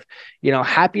balance of,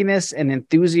 happiness and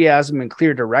enthusiasm and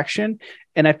clear direction.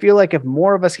 And I feel like if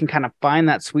more of us can kind of find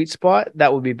that sweet spot,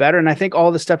 that would be better. And I think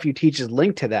all the stuff you teach is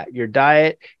linked to that: your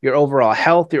diet, your overall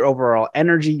health, your overall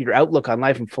energy, your outlook on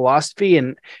life and philosophy.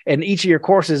 And each of your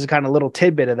courses is kind of a little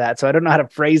tidbit of that. So I don't know how to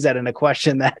phrase that in a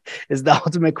question that is the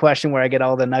ultimate question where I get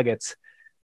all the nuggets.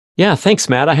 Yeah, thanks,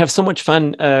 Matt. I have so much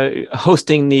fun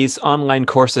hosting these online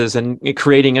courses and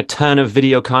creating a ton of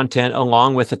video content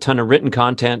along with a ton of written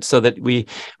content, so that we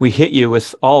hit you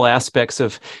with all aspects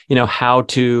of how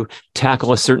to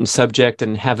tackle a certain subject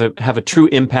and have a true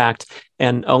impact.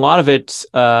 And a lot of it's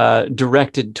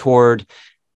directed toward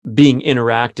being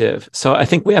interactive. So I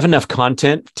think we have enough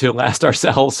content to last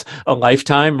ourselves a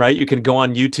lifetime, right? You can go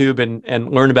on YouTube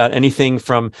and learn about anything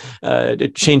from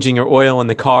changing your oil in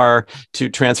the car to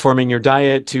transforming your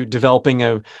diet to developing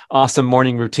an awesome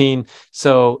morning routine.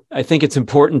 So I think it's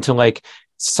important to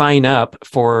sign up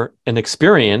for an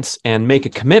experience and make a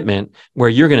commitment where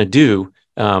you're going to do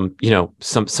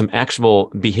some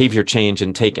actual behavior change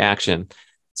and take action.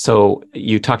 So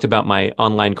you talked about my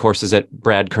online courses at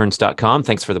bradkearns.com.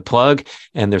 Thanks for the plug.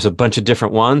 And there's a bunch of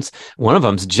different ones. One of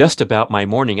them's just about my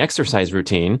morning exercise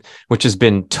routine, which has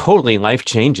been totally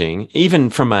life-changing. Even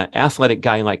from an athletic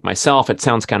guy like myself, it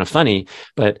sounds kind of funny,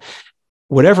 but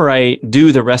whatever I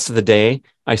do the rest of the day,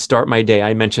 I start my day.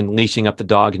 I mentioned leashing up the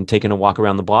dog and taking a walk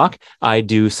around the block. I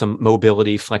do some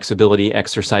mobility, flexibility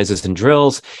exercises and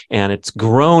drills, and it's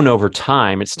grown over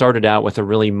time. It started out with a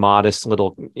really modest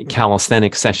little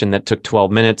calisthenics session that took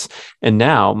 12 minutes. And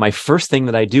now my first thing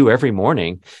that I do every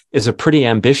morning is a pretty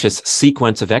ambitious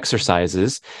sequence of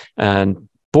exercises. And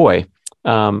boy,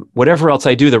 whatever else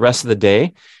I do the rest of the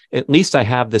day, at least I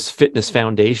have this fitness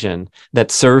foundation that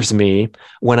serves me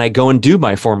when I go and do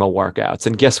my formal workouts.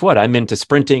 And guess what? I'm into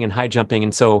sprinting and high jumping.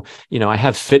 And so, I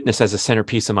have fitness as a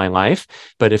centerpiece of my life.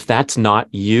 But if that's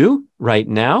not you right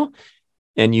now,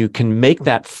 and you can make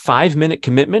that 5-minute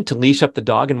commitment to leash up the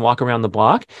dog and walk around the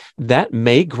block, that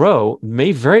may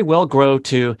very well grow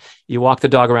to you walk the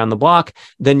dog around the block,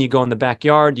 then you go in the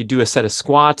backyard, you do a set of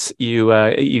squats,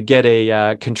 you get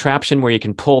a contraption where you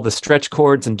can pull the stretch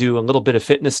cords and do a little bit of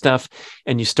fitness stuff,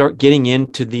 and you start getting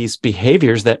into these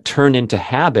behaviors that turn into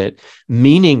habit,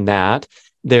 meaning that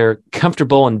they're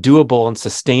comfortable and doable and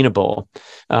sustainable.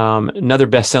 Another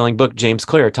best-selling book, James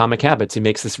Clear, Atomic Habits, he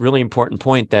makes this really important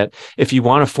point that if you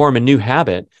want to form a new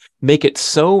habit, make it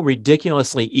so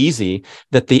ridiculously easy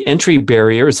that the entry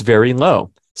barrier is very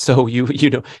low. So you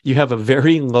have a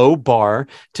very low bar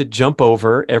to jump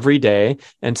over every day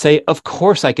and say, of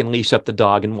course I can leash up the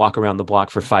dog and walk around the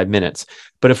block for 5 minutes.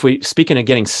 But speaking of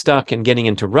getting stuck and getting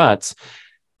into ruts,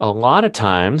 a lot of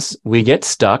times we get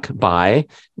stuck by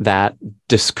that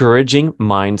discouraging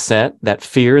mindset, that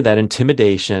fear, that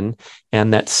intimidation,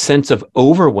 and that sense of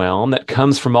overwhelm that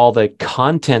comes from all the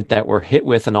content that we're hit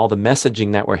with and all the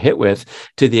messaging that we're hit with,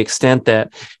 to the extent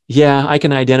that, yeah, I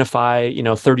can identify,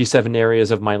 37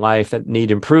 areas of my life that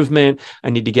need improvement. I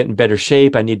need to get in better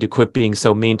shape. I need to quit being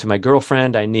so mean to my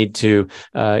girlfriend. I need to,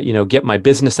 get my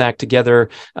business act together.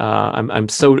 I'm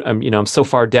so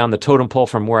far down the totem pole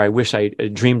from where I wish I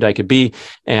dreamed I could be.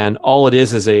 And all it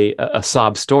is a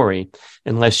sob story,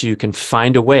 unless you can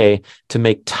find a way to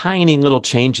make tiny little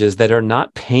changes that are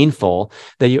not painful,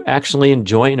 that you actually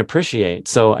enjoy and appreciate.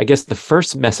 So I guess the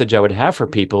first message I would have for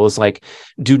people is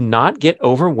do not get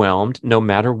overwhelmed no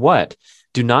matter what.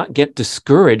 Do not get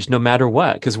discouraged no matter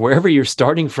what, because wherever you're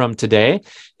starting from today,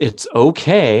 it's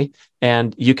okay.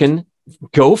 And you can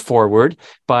go forward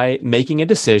by making a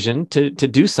decision to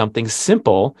do something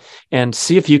simple and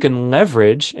see if you can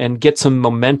leverage and get some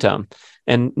momentum.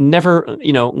 And never,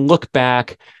 look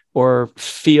back or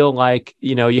feel like,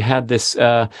 you had this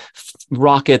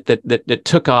rocket that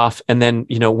took off and then,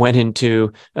 went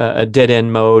into a dead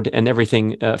end mode and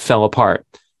everything fell apart.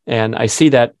 And I see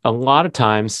that a lot of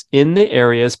times in the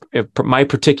areas of my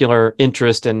particular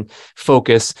interest and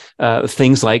focus,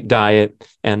 things like diet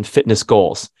and fitness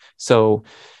goals. So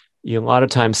you a lot of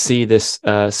times see this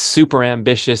super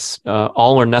ambitious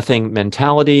all or nothing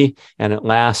mentality, and it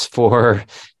lasts for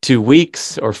 2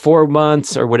 weeks or 4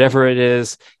 months or whatever it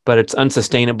is, but it's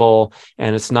unsustainable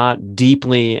and it's not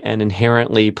deeply and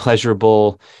inherently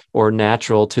pleasurable or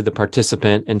natural to the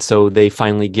participant. And so they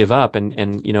finally give up and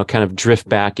kind of drift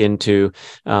back into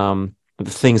the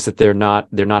things that they're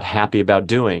not happy about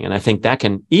doing. And I think that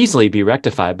can easily be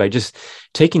rectified by just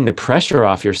taking the pressure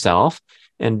off yourself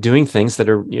and doing things that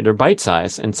are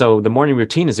bite-sized. And so the morning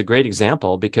routine is a great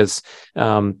example because,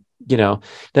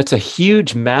 that's a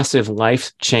huge, massive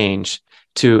life change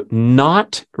to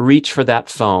not reach for that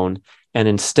phone and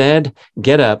instead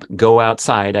get up, go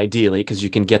outside, ideally, because you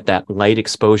can get that light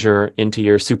exposure into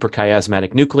your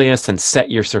suprachiasmatic nucleus and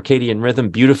set your circadian rhythm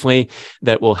beautifully.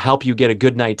 That will help you get a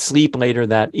good night's sleep later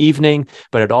that evening.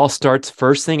 But it all starts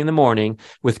first thing in the morning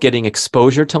with getting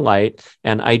exposure to light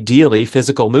and ideally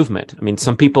physical movement. I mean,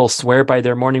 some people swear by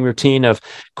their morning routine of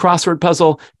crossword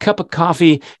puzzle, cup of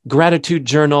coffee, gratitude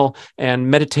journal, and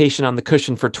meditation on the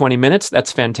cushion for 20 minutes.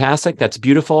 That's fantastic. That's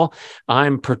beautiful.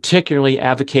 I'm particularly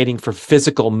advocating for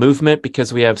physical movement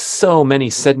because we have so many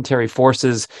sedentary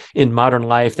forces in modern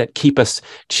life that keep us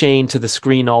chained to the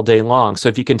screen all day long. So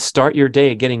if you can start your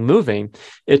day getting moving,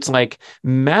 it's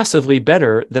massively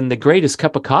better than the greatest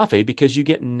cup of coffee because you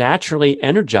get naturally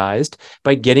energized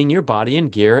by getting your body in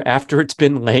gear after it's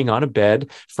been laying on a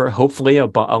bed for hopefully a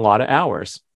lot of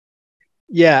hours.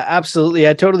 Yeah, absolutely.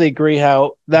 I totally agree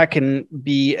how that can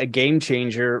be a game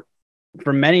changer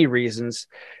for many reasons.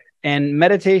 And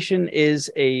meditation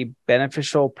is a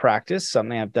beneficial practice,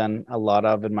 something I've done a lot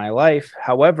of in my life.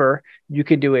 However, you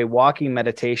could do a walking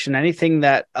meditation, anything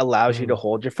that allows you to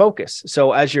hold your focus.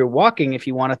 So as you're walking, if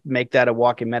you want to make that a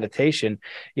walking meditation,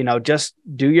 just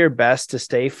do your best to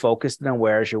stay focused and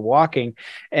aware as you're walking.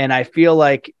 And I feel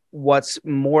like what's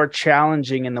more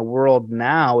challenging in the world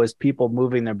now is people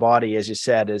moving their body, as you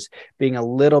said, is being a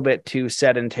little bit too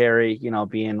sedentary,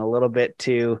 being a little bit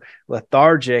too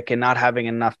lethargic and not having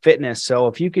enough fitness. So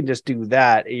if you can just do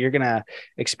that, you're going to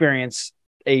experience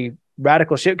a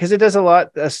radical shift because it does a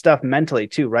lot of stuff mentally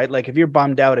too, right? Like if you're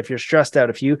bummed out, if you're stressed out,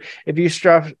 if you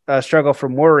struggle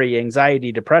from worry,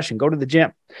 anxiety, depression, go to the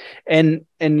gym. And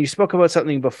you spoke about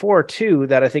something before too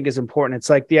that I think is important. It's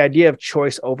like the idea of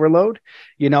choice overload.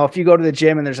 If you go to the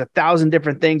gym and there's 1,000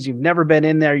 different things, you've never been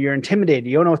in there, you're intimidated,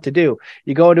 you don't know what to do.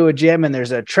 You go to a gym and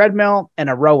there's a treadmill and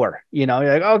a rower. You're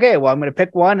like, okay, well, I'm going to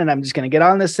pick one and I'm just going to get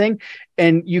on this thing.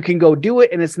 and you can go do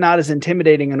it, and it's not as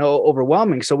intimidating and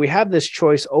overwhelming. So we have this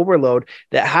choice overload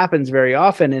that happens very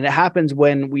often, and it happens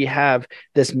when we have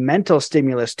this mental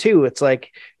stimulus too. It's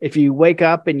like if you wake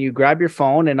up and you grab your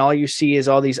phone and all you see is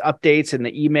all these updates and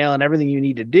the email and everything you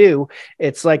need to do,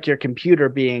 it's like your computer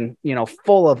being,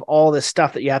 full of all this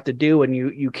stuff that you have to do, and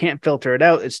you can't filter it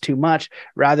out. It's too much,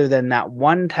 rather than that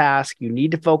one task you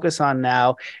need to focus on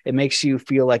now. It makes you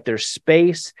feel like there's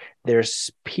space, there's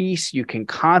peace, you can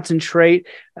concentrate,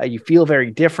 you feel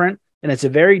very different. And it's a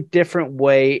very different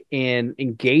way in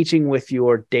engaging with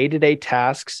your day-to-day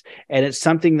tasks. And it's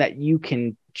something that you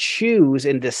can choose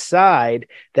and decide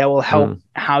that will help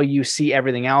how you see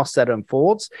everything else that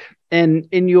unfolds. And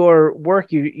in your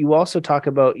work, you also talk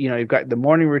about, you've got the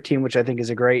morning routine, which I think is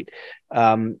a great,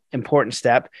 important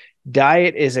step.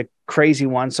 Diet is a crazy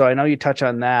one. So I know you touch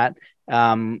on that.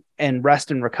 And rest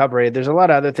and recovery. There's a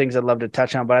lot of other things I'd love to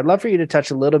touch on, but I'd love for you to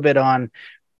touch a little bit on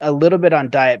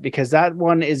diet, because that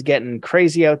one is getting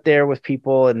crazy out there with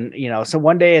people. And, so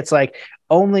one day it's like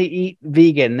only eat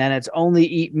vegan, then it's only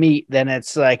eat meat, then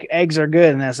it's like eggs are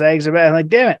good and it's eggs are bad. I'm like,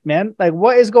 damn it, man. Like,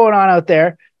 what is going on out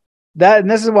there?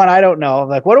 And this is one I don't know.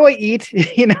 Like, what do I eat?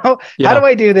 How do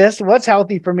I do this? What's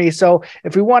healthy for me? So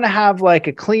if we want to have like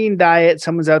a clean diet,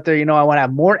 someone's out there, I want to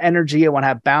have more energy. I want to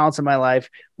have balance in my life.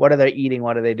 What are they eating?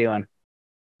 What are they doing?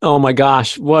 Oh my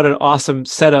gosh, what an awesome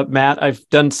setup, Matt. I've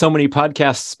done so many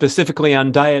podcasts specifically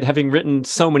on diet, having written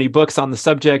so many books on the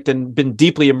subject and been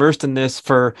deeply immersed in this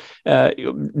for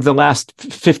the last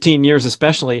 15 years,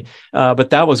 especially.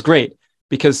 But that was great,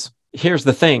 because here's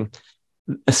the thing,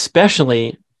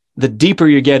 especially the deeper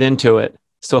you get into it.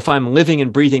 So if I'm living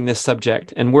and breathing this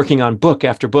subject and working on book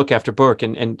after book after book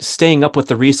and staying up with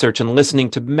the research and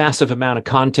listening to massive amount of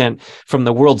content from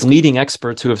the world's leading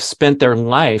experts who have spent their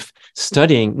life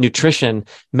studying nutrition,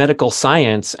 medical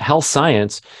science, health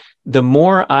science, the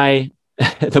more I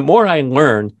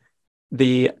learn,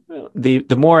 the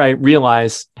more I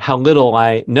realize how little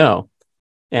I know,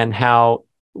 and how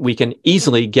we can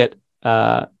easily get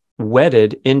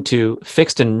wedded into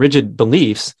fixed and rigid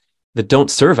beliefs that don't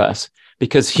serve us.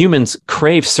 Because humans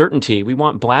crave certainty. We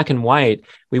want black and white.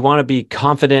 We want to be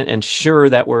confident and sure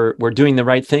that we're doing the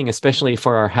right thing, especially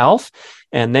for our health.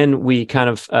 And then we kind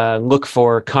of look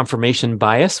for confirmation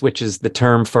bias, which is the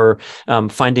term for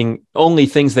finding only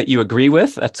things that you agree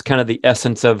with. That's kind of the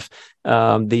essence of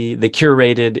the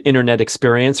curated internet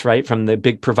experience, right? From the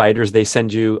big providers, they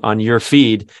send you on your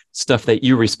feed stuff that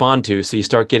you respond to. So you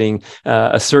start getting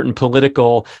a certain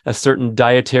a certain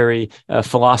dietary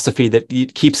philosophy that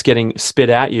keeps getting spit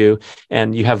at you,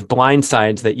 and you have blind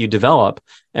sides that you develop.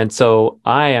 And so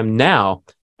I am now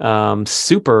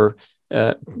super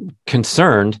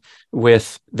concerned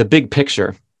with the big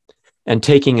picture and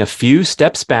taking a few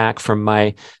steps back from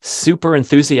my super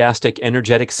enthusiastic,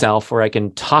 energetic self, where I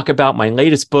can talk about my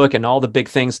latest book and all the big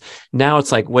things. Now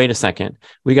it's like, wait a second,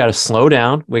 we got to slow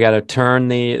down. We got to turn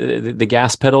the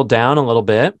gas pedal down a little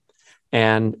bit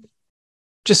and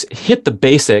just hit the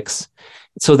basics,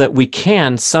 so that we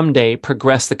can someday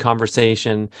progress the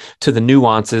conversation to the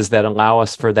nuances that allow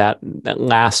us for that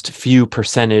last few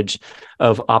percentage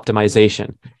of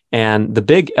optimization. And the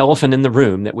big elephant in the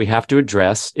room that we have to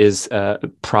address is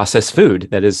processed food.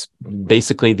 That is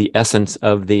basically the essence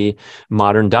of the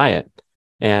modern diet.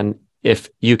 And if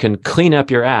you can clean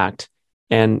up your act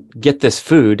and get this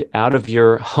food out of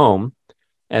your home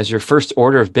as your first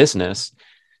order of business,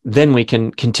 then we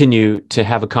can continue to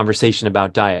have a conversation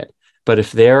about diet. But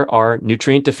if there are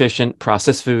nutrient deficient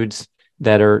processed foods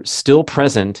that are still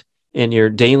present in your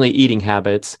daily eating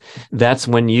habits, that's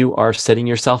when you are setting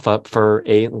yourself up for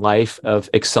a life of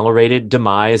accelerated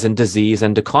demise and disease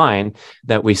and decline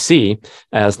that we see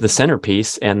as the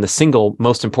centerpiece and the single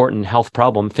most important health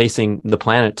problem facing the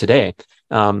planet today.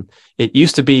 It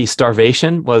used to be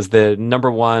starvation was the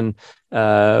number one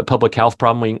public health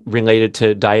problem related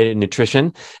to diet and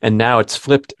nutrition. And now it's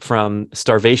flipped from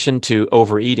starvation to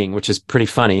overeating, which is pretty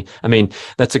funny. I mean,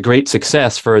 that's a great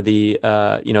success for the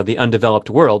undeveloped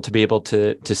world to be able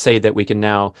to say that we can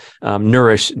now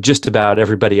nourish just about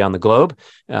everybody on the globe.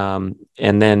 And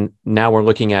then now we're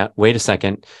looking at, wait a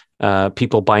second,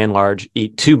 people by and large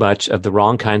eat too much of the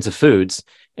wrong kinds of foods.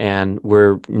 And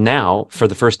we're now, for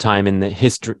the first time in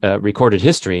the recorded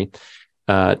history,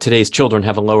 today's children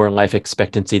have a lower life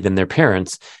expectancy than their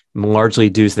parents, largely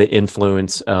due to the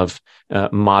influence of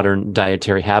modern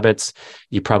dietary habits.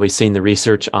 You've probably seen the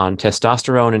research on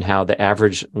testosterone and how the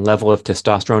average level of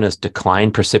testosterone has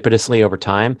declined precipitously over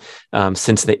time.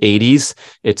 Since the 80s,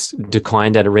 it's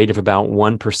declined at a rate of about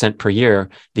 1% per year,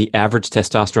 the average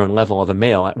testosterone level of a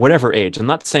male at whatever age. I'm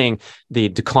not saying the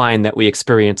decline that we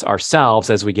experience ourselves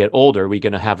as we get older, we're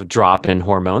going to have a drop in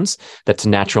hormones. That's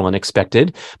natural and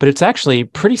expected, but it's actually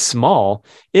pretty small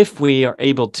if we are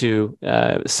able to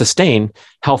sustain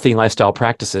healthy lifestyle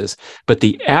practices. But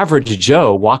the average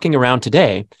Joe walking around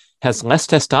today has less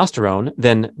testosterone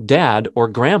than dad or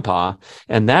grandpa.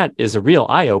 And that is a real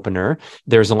eye-opener.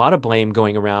 There's a lot of blame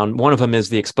going around. One of them is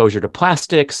the exposure to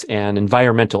plastics and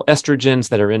environmental estrogens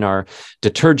that are in our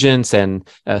detergents and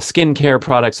skincare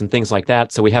products and things like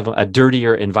that. So we have a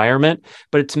dirtier environment,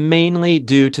 but it's mainly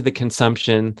due to the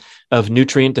consumption of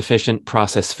nutrient-deficient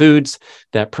processed foods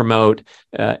that promote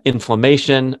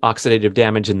inflammation, oxidative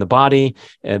damage in the body.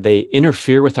 They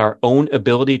interfere with our own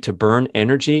ability to burn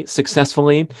energy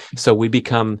successfully. So we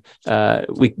become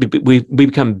we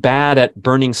become bad at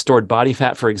burning stored body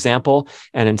fat, for example,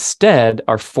 and instead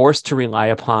are forced to rely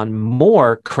upon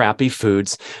more crappy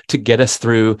foods to get us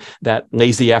through that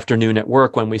lazy afternoon at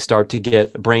work when we start to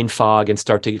get brain fog and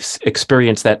start to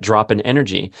experience that drop in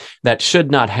energy. That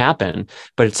should not happen,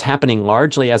 but it's happening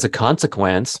largely as a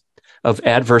consequence of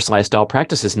adverse lifestyle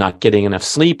practices. Not getting enough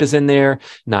sleep is in there,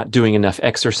 not doing enough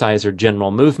exercise or general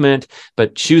movement,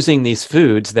 but choosing these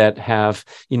foods that have,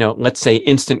 let's say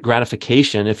instant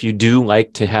gratification. If you do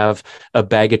like to have a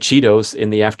bag of Cheetos in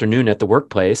the afternoon at the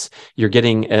workplace, you're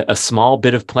getting a small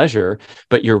bit of pleasure,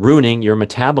 but you're ruining your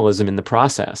metabolism in the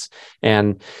process.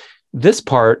 And this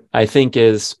part, I think,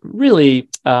 is really,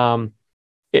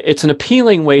 it's an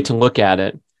appealing way to look at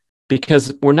it,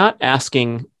 because we're not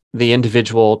asking the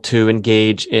individual to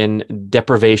engage in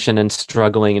deprivation and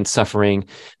struggling and suffering.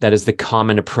 That is the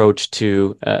common approach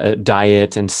to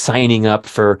diet and signing up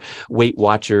for Weight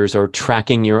Watchers or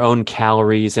tracking your own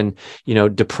calories and,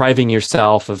 depriving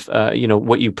yourself of,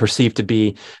 what you perceive to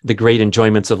be the great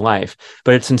enjoyments of life.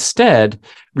 But it's instead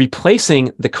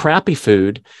replacing the crappy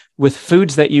food with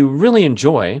foods that you really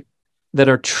enjoy, that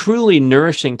are truly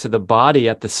nourishing to the body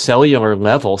at the cellular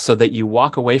level, so that you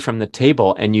walk away from the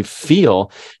table and you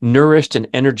feel nourished and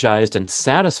energized and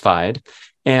satisfied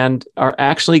and are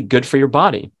actually good for your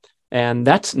body. And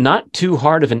that's not too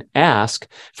hard of an ask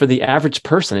for the average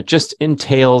person. It just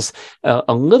entails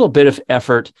a little bit of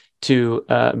effort to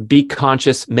be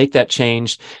conscious, make that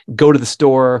change, go to the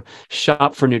store,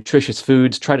 shop for nutritious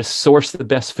foods, try to source the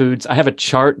best foods. I have a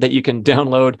chart that you can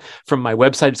download from my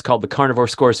website. It's called the Carnivore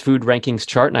Scores Food Rankings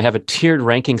Chart. And I have a tiered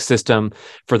ranking system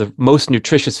for the most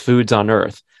nutritious foods on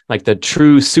earth. Like the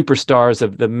true superstars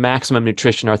of the maximum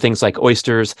nutrition are things like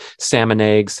oysters, salmon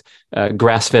eggs,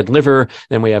 grass-fed liver.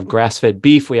 Then we have grass-fed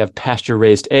beef. We have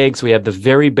pasture-raised eggs. We have the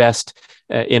very best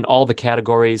in all the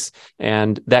categories,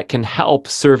 and that can help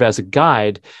serve as a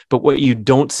guide. But what you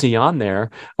don't see on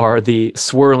there are the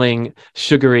swirling,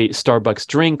 sugary Starbucks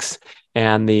drinks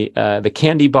and the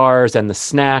candy bars and the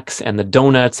snacks and the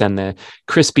donuts and the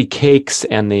crispy cakes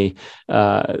and the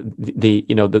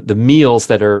meals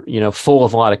that are full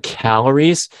of a lot of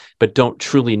calories but don't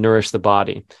truly nourish the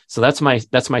body. So that's my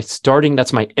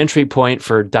entry point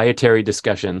for dietary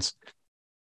discussions.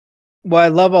 Well, I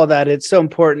love all that. It's so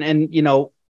important. And,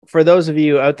 for those of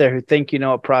you out there who think you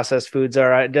know what processed foods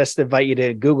are, I just invite you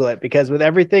to Google it, because with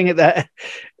everything that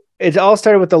it all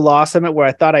started with the Law Summit, where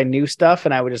I thought I knew stuff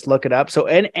and I would just look it up. So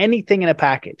anything in a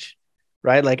package,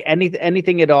 right? Like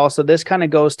anything at all. So this kind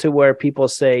of goes to where people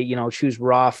say, choose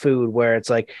raw food, where it's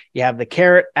like you have the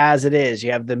carrot as it is,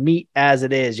 you have the meat as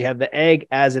it is, you have the egg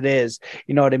as it is,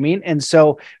 you know what I mean? And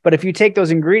so, but if you take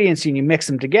those ingredients and you mix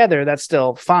them together, that's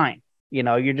still fine.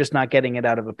 You're just not getting it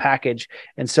out of a package.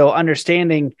 And so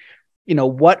understanding,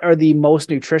 what are the most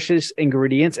nutritious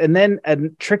ingredients? And then a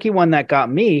tricky one that got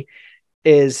me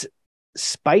is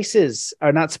sauces.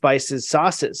 I would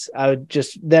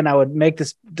make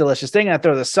this delicious thing and I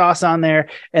throw the sauce on there.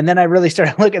 And then I really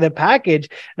started looking at the package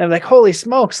and I'm like, holy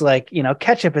smokes,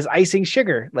 ketchup is icing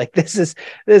sugar. Like this is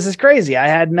crazy. I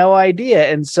had no idea.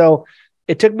 And so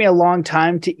it took me a long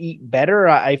time to eat better.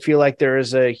 I feel like there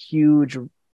is a huge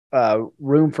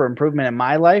room for improvement in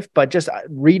my life, but just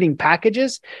reading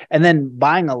packages and then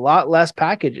buying a lot less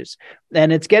packages.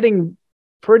 And it's getting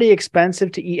pretty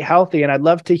expensive to eat healthy. And I'd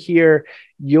love to hear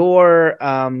your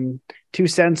 2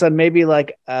 cents on maybe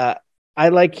I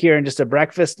like hearing just a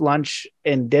breakfast, lunch,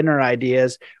 and dinner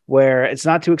ideas where it's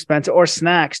not too expensive, or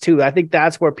snacks too. I think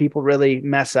that's where people really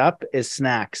mess up, is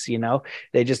snacks.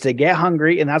 They get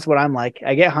hungry, and that's what I'm like.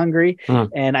 I get hungry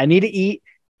and I need to eat.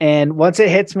 And once it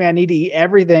hits me, I need to eat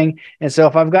everything. And so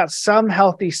if I've got some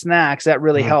healthy snacks, that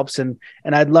really helps. And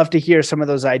I'd love to hear some of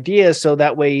those ideas. So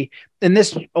that way in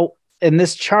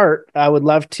this chart, I would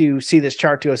love to see this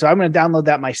chart too. So I'm going to download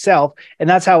that myself. And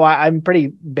that's how I'm pretty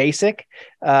basic.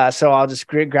 So I'll just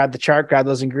grab the chart, grab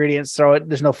those ingredients, throw it.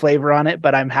 There's no flavor on it,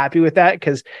 but I'm happy with that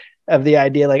because of the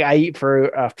idea. Like I eat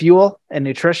for fuel and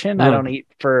nutrition. I don't eat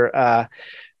for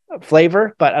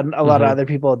flavor, but a lot of other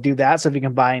people do that. So if you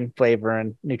combine flavor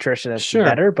and nutrition, it's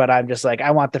better. But I'm just like,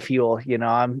 I want the fuel,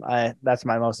 that's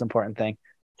my most important thing.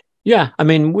 Yeah, I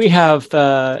mean, we have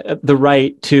the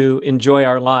right to enjoy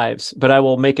our lives, but I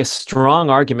will make a strong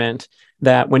argument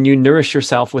that when you nourish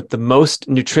yourself with the most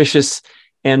nutritious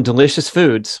and delicious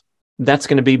foods, that's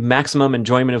going to be maximum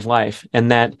enjoyment of life. And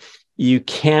that you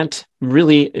can't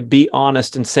really be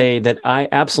honest and say that I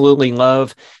absolutely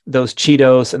love those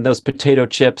Cheetos and those potato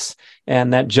chips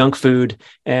and that junk food,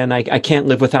 and I can't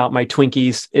live without my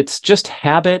Twinkies. It's just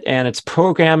habit, and it's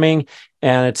programming,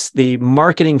 and it's the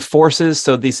marketing forces.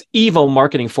 So these evil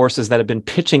marketing forces that have been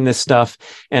pitching this stuff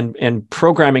and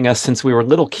programming us since we were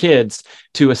little kids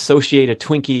to associate a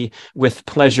Twinkie with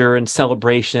pleasure and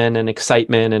celebration and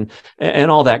excitement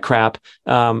and all that crap.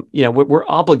 We're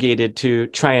obligated to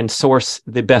try and source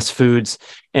the best foods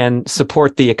and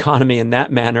support the economy in that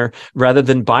manner, rather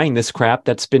than buying this crap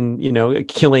that's been,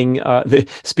 killing.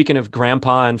 Speaking of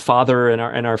grandpa and father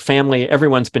and our family,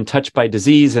 everyone's been touched by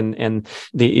disease and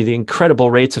the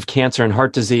incredible rates of cancer and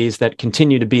heart disease that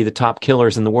continue to be the top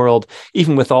killers in the world,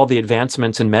 even with all the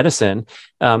advancements in medicine.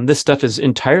 This stuff is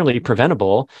entirely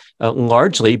preventable,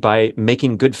 largely by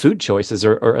making good food choices,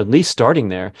 or at least starting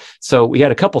there. So we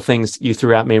had a couple things you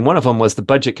threw at me, and one of them was the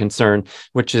budget concern,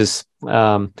 which is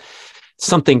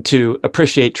something to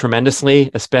appreciate tremendously,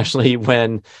 especially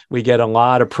when we get a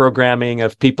lot of programming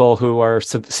of people who are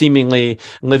seemingly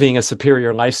living a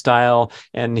superior lifestyle.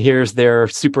 And here's their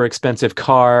super expensive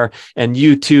car. And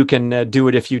you too can do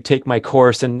it if you take my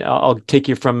course, and I'll take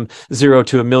you from 0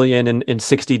 to 1 million in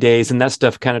 60 days. And that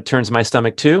stuff kind of turns my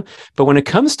stomach too. But when it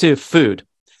comes to food,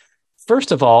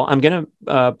 first of all, I'm going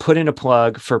to put in a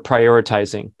plug for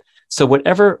prioritizing. So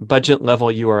whatever budget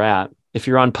level you are at, if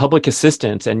you're on public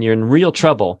assistance and you're in real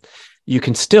trouble, you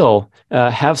can still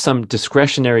have some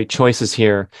discretionary choices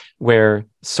here where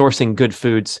sourcing good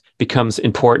foods becomes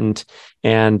important.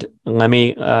 And let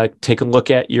me take a look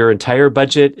at your entire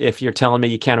budget. If you're telling me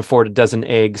you can't afford a dozen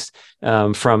eggs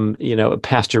from a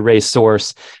pasture-raised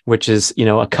source, which is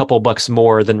a couple bucks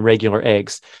more than regular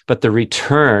eggs, but the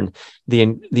return,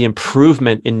 the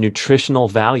improvement in nutritional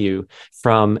value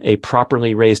from a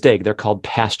properly raised egg, they're called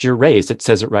pasture raised. It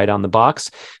says it right on the box.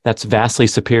 That's vastly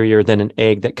superior than an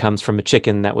egg that comes from a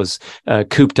chicken that was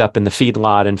cooped up in the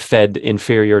feedlot and fed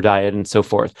inferior diet and so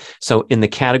forth. So in the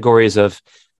categories of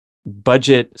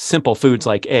budget, simple foods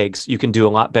like eggs, you can do a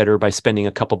lot better by spending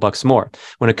a couple bucks more.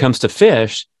 When it comes to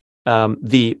fish,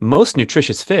 the most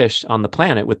nutritious fish on the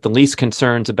planet with the least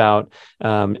concerns about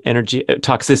energy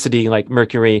toxicity like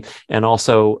mercury, and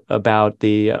also about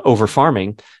the over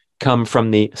farming, come from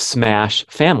the SMASH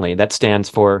family. That stands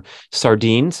for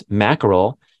sardines,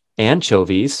 mackerel,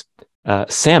 anchovies,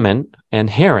 salmon,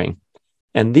 and herring.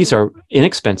 And these are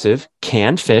inexpensive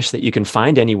canned fish that you can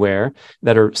find anywhere,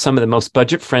 that are some of the most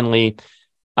budget-friendly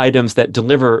items that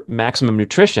deliver maximum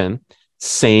nutrition.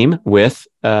 Same with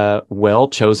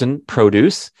well-chosen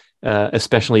produce,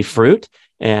 especially fruit,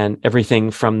 and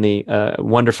everything from the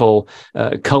wonderful,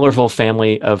 colorful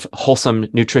family of wholesome,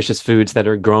 nutritious foods that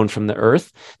are grown from the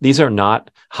earth. These are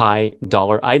not high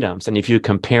dollar items. And if you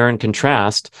compare and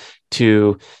contrast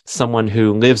to someone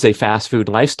who lives a fast food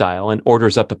lifestyle and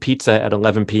orders up a pizza at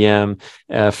 11 p.m.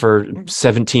 For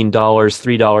 $17,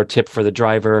 $3 tip for the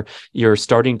driver, you're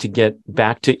starting to get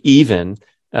back to even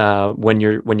when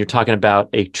you're talking about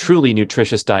a truly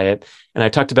nutritious diet. And I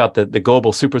talked about the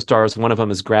global superstars. One of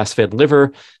them is grass-fed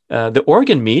liver. The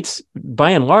organ meats,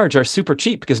 by and large, are super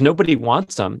cheap because nobody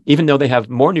wants them, even though they have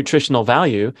more nutritional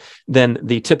value than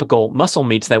the typical muscle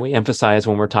meats that we emphasize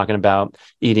when we're talking about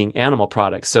eating animal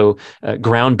products. So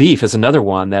ground beef is another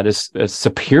one that is a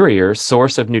superior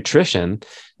source of nutrition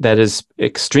that is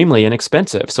extremely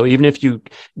inexpensive. So even if you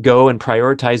go and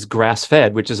prioritize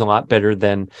grass-fed, which is a lot better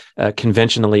than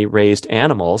conventionally raised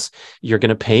animals, you're going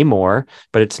to pay more,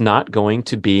 but it's not going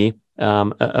to be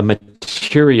a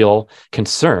material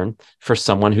concern for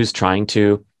someone who's trying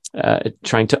to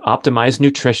optimize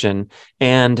nutrition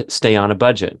and stay on a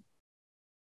budget.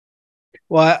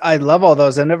 Well, I love all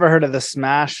those. I've never heard of the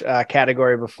smash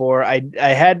category before. I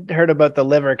had heard about the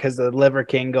liver because the Liver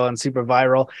King going super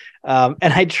viral, and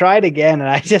I tried again, and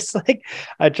I just like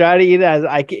I try to eat it as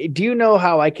do you know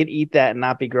how I could eat that and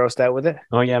not be grossed out with it?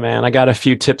 Oh yeah, man. I got a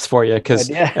few tips for you But because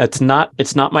yeah, it's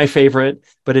not my favorite,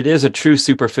 but it is a true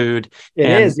superfood. it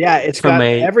And is. Yeah, it's from got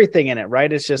a everything in it,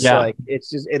 right? It's just yeah, like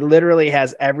it literally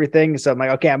has everything. So I'm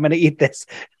like, okay, I'm gonna eat this.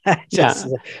 I yeah. just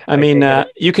I I mean, can't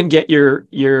get it. you can get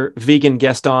your vegan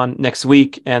guest on next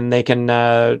week, and they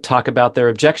can talk about their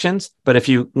objections. But if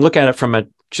you look at it from a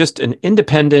just an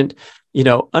independent,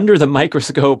 under the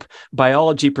microscope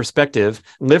biology perspective,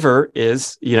 liver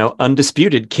is,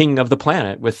 undisputed king of the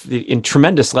planet with in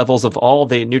tremendous levels of all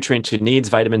the nutrients it needs,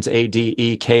 vitamins A, D,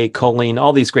 E, K, choline,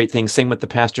 all these great things. Same with the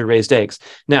pasture raised eggs.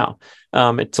 Now,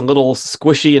 it's a little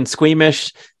squishy and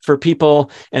squeamish for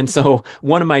people. And so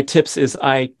one of my tips is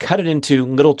I cut it into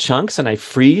little chunks and I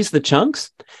freeze the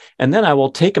chunks, and then I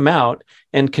will take them out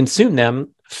and consume them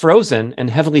frozen and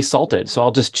heavily salted. So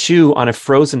I'll just chew on a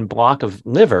frozen block of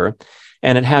liver,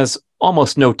 and it has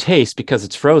almost no taste because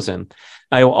it's frozen.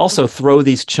 I will also throw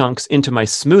these chunks into my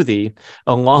smoothie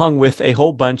along with a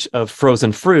whole bunch of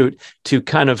frozen fruit to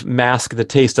kind of mask the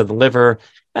taste of the liver.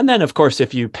 And then, of course,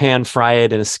 if you pan fry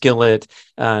it in a skillet,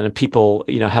 and people,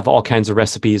 have all kinds of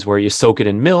recipes where you soak it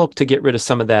in milk to get rid of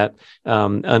some of that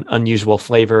unusual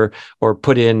flavor, or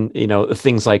put in,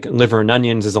 things like liver and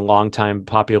onions is a long time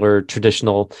popular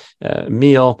traditional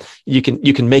meal. You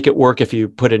can make it work if you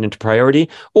put it into priority.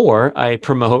 Or I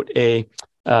promote a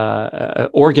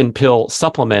organ pill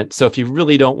supplement. So if you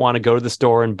really don't want to go to the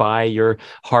store and buy your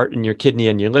heart and your kidney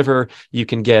and your liver, you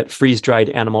can get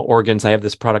freeze-dried animal organs. I have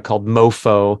this product called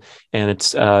Mofo, and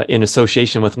it's in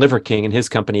association with Liver King and his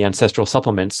company, Ancestral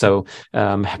Supplements. So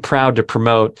proud to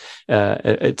promote.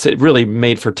 It's really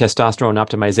made for testosterone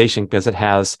optimization because it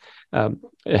has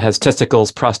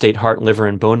testicles, prostate, heart, liver,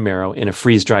 and bone marrow in a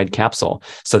freeze-dried capsule.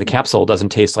 So the capsule doesn't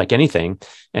taste like anything,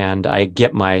 and I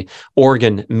get my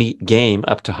organ meat game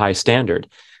up to high standard.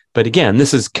 But again,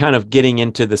 this is kind of getting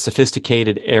into the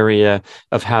sophisticated area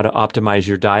of how to optimize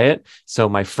your diet. So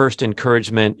my first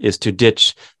encouragement is to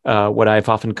ditch what I've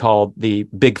often called the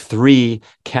big three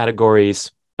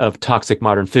categories of toxic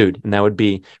modern food. And that would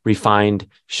be refined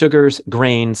sugars,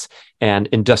 grains, and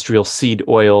industrial seed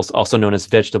oils, also known as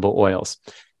vegetable oils.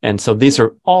 And so these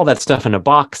are all that stuff in a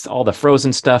box, all the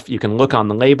frozen stuff. You can look on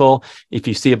the label. If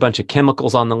you see a bunch of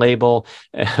chemicals on the label,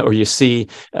 or you see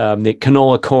the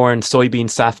canola, corn, soybean,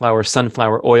 safflower,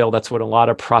 sunflower oil, that's what a lot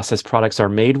of processed products are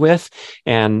made with.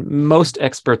 And most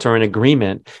experts are in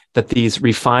agreement that these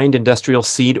refined industrial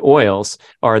seed oils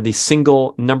are the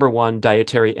single number one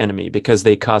dietary enemy because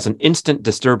they cause an instant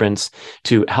disturbance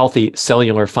to healthy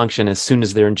cellular function as soon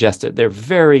as they're ingested. They're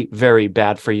very, very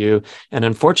bad for you. And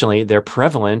unfortunately, they're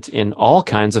prevalent in all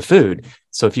kinds of food.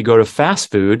 So if you go to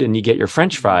fast food and you get your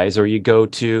French fries, or you go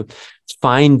to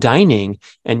fine dining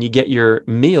and you get your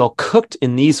meal cooked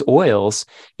in these oils,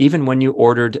 even when you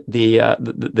ordered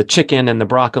the chicken and the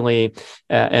broccoli,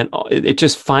 and it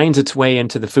just finds its way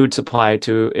into the food supply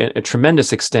to a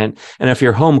tremendous extent. And if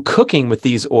you're home cooking with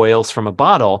these oils from a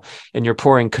bottle and you're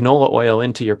pouring canola oil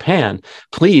into your pan,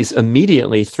 please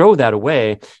immediately throw that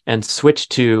away and switch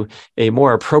to a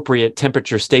more appropriate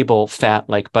temperature stable fat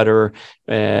like butter,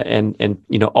 and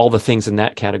all the things in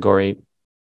that category.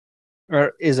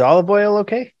 Or is olive oil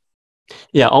okay?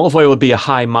 Yeah, olive oil would be a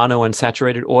high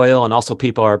monounsaturated oil, and also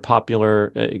people are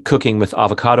popular cooking with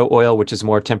avocado oil, which is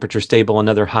more temperature stable,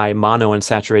 another high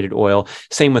monounsaturated oil.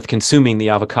 Same with consuming the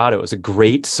avocado is a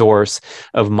great source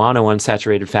of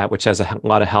monounsaturated fat, which has a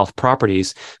lot of health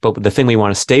properties. But the thing we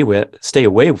want to stay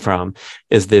away from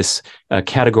is this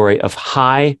category of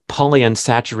high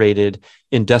polyunsaturated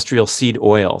industrial seed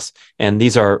oils, and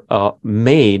these are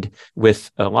made with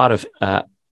a lot of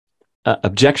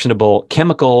objectionable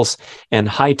chemicals and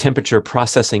high temperature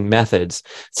processing methods,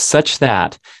 such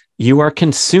that you are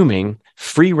consuming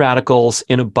free radicals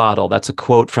in a bottle. That's a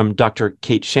quote from Dr.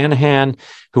 Kate Shanahan,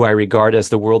 who I regard as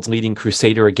the world's leading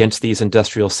crusader against these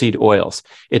industrial seed oils.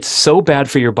 It's so bad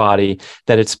for your body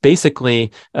that it's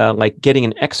basically like getting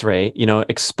an X-ray.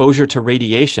 Exposure to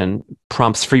radiation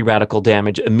prompts free radical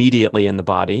damage immediately in the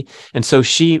body. And so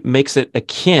she makes it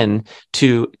akin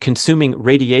to consuming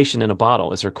radiation in a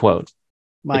bottle, is her quote.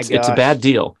 My It's a gosh. bad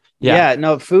deal. Yeah. Yeah,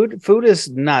 no, food is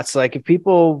nuts. Like if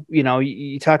people,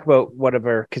 you talk about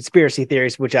whatever conspiracy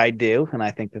theories, which I do, and I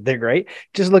think that they're great.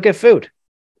 Just look at food.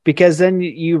 because then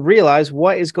you realize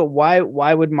why would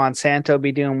Monsanto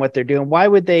be doing what they're doing? Why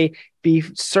would they be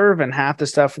serving half the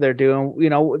stuff they're doing?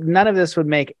 None of this would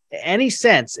make any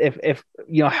sense if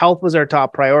health was our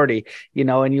top priority,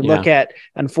 and you look at,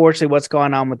 unfortunately, what's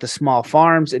going on with the small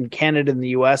farms in Canada and the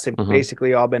US. They've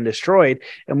basically all been destroyed,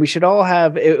 and we should all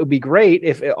it would be great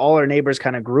if all our neighbors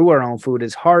kind of grew our own food.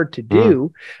 It's hard to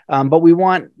do, but we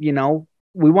want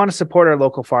to support our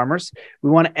local farmers.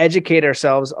 We want to educate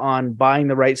ourselves on buying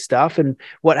the right stuff. And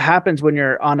what happens when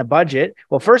you're on a budget?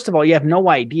 Well, first of all, you have no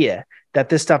idea that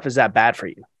this stuff is that bad for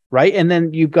you, right? And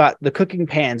then you've got the cooking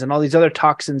pans and all these other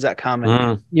toxins that come.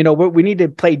 And, we need to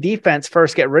play defense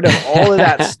first, get rid of all of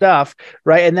that stuff,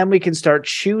 right? And then we can start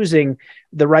choosing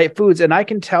the right foods. And I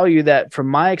can tell you that from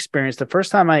my experience, the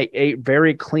first time I ate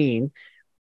very clean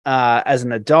as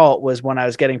an adult was when I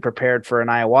was getting prepared for an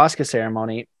ayahuasca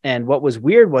ceremony. And what was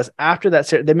weird was after that,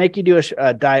 they make you do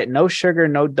a diet, no sugar,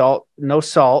 no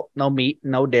salt, no meat,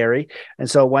 no dairy. And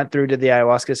so I went through to the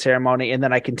ayahuasca ceremony, and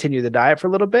then I continued the diet for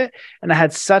a little bit, and I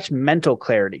had such mental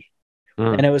clarity.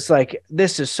 And it was like,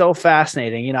 this is so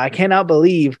fascinating. I cannot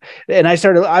believe. And I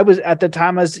was at the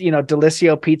time,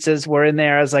 Delicio pizzas were in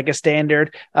there as like a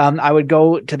standard. I would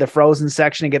go to the frozen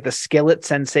section and get the skillet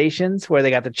sensations where they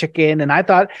got the chicken. And I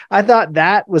thought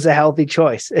that was a healthy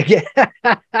choice. So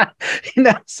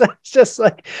it's just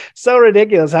like so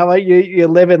ridiculous how you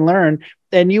live and learn.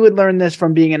 And you would learn this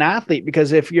from being an athlete,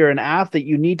 because if you're an athlete,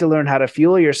 you need to learn how to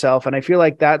fuel yourself. And I feel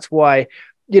like that's why,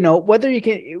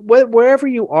 wherever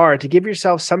you are, to give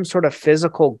yourself some sort of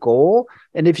physical goal.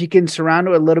 And if you can surround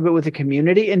it a little bit with a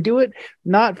community, and do it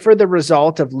not for the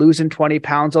result of losing 20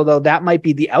 pounds, although that might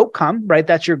be the outcome, right?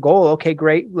 That's your goal. Okay,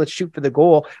 great. Let's shoot for the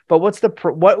goal. But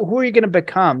who are you going to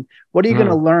become? What are you going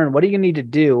to learn? What are you going to need to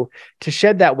do to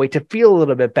shed that weight, to feel a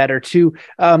little bit better, to,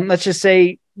 let's just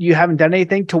say you haven't done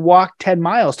anything, to walk 10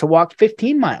 miles, to walk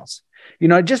 15 miles.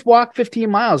 Just walk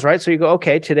 15 miles, right? So you go,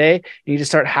 okay, today you need to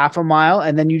start half a mile,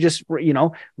 and then you just,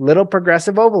 little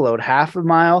progressive overload, half a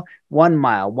mile, 1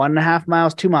 mile, 1.5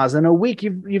 miles, 2 miles. In a week,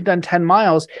 you've done 10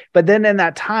 miles, but then in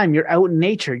that time, you're out in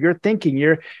nature, you're thinking,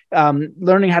 you're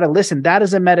learning how to listen. That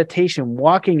is a meditation.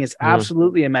 Walking is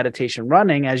absolutely a meditation.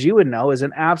 Running, as you would know, is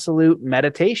an absolute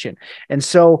meditation. And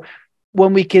so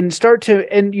when we can start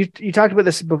to, and you talked about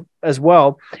this as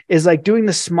well, is like doing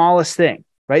the smallest thing.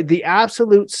 Right? The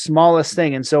absolute smallest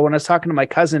thing. And so when I was talking to my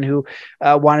cousin who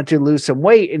wanted to lose some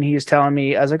weight, and he was telling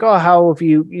me, I was like, oh, how have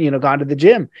you, gone to the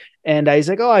gym? And he's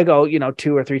like, oh, I go,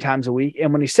 2 or 3 times a week.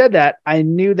 And when he said that, I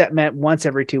knew that meant once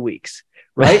every 2 weeks.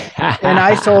 Right. And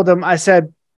I told him, I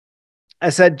said,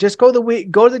 just go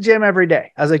to the gym every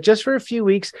day. I was like, just for a few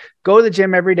weeks, go to the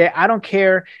gym every day. I don't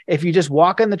care if you just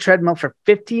walk on the treadmill for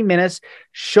 15 minutes,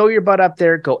 show your butt up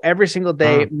there, go every single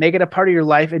day, make it a part of your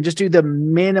life, and just do the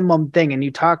minimum thing. And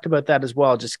you talked about that as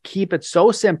well. Just keep it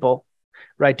so simple,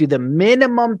 right? Do the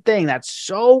minimum thing. That's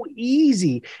so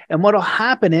easy. And what'll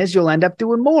happen is you'll end up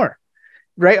doing more.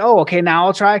 Right. Oh, okay. Now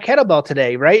I'll try a kettlebell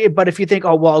today. Right. But if you think,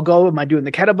 oh, well, I'll go, am I doing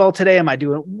the kettlebell today?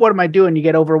 What am I doing? You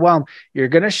get overwhelmed. You're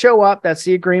going to show up. That's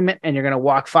the agreement. And you're going to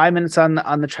walk 5 minutes on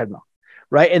the treadmill.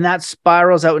 Right. And that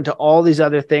spirals out into all these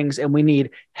other things. And we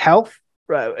need health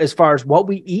as far as what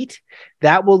we eat.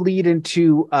 That will lead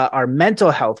into our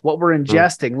mental health, what we're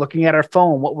ingesting, looking at our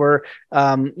phone, what we're,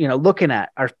 looking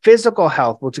at, our physical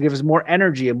health, which will give us more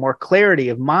energy and more clarity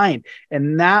of mind.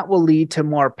 And that will lead to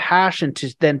more passion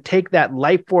to then take that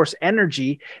life force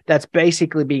energy that's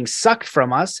basically being sucked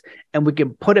from us, and we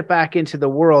can put it back into the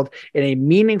world in a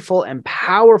meaningful and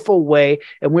powerful way.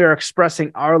 And we are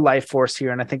expressing our life force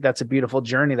here. And I think that's a beautiful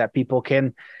journey that people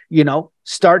can,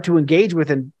 start to engage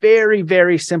with in very,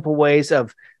 very simple ways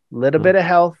of little bit of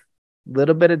health,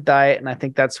 little bit of diet. And I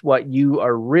think that's what you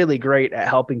are really great at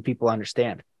helping people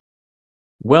understand.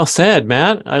 Well said,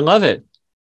 Matt. I love it.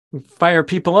 Fire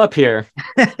people up here.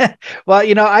 Well,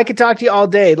 I could talk to you all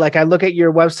day. Like, I look at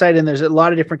your website and there's a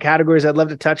lot of different categories I'd love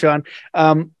to touch on.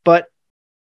 But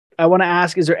I want to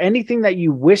ask, is there anything that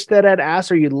you wish that I'd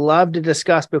asked or you'd love to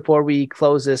discuss before we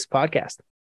close this podcast?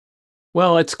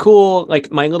 Well, it's cool.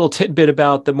 Like, my little tidbit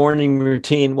about the morning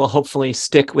routine will hopefully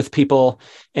stick with people.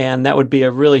 And that would be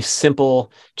a really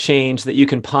simple change that you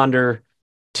can ponder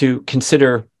to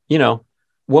consider,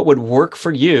 what would work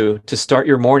for you to start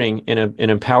your morning in an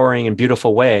empowering and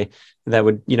beautiful way that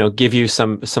would, give you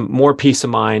some more peace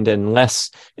of mind and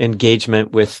less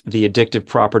engagement with the addictive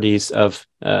properties of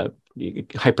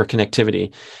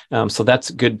hyperconnectivity. So that's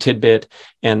a good tidbit.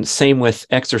 And same with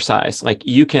exercise. Like,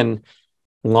 you can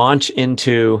launch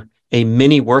into a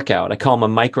mini workout. I call them a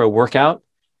micro workout.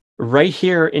 Right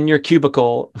here in your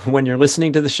cubicle, when you're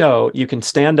listening to the show, you can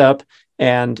stand up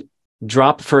and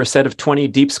drop for a set of 20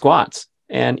 deep squats.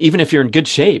 And even if you're in good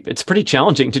shape, it's pretty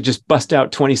challenging to just bust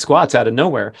out 20 squats out of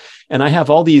nowhere. And I have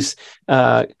all these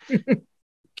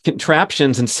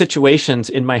contraptions and situations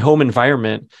in my home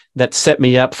environment that set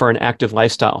me up for an active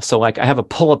lifestyle. So like I have a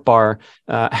pull-up bar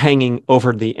hanging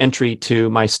over the entry to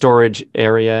my storage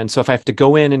area. And so if I have to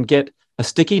go in and get a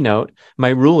sticky note, my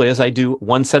rule is I do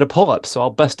one set of pull-ups. So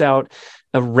I'll bust out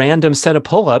a random set of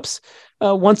pull-ups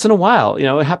once in a while.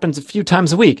 It happens a few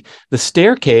times a week. The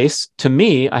staircase, to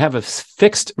me, I have a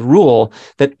fixed rule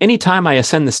that anytime I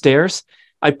ascend the stairs,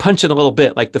 I punch it a little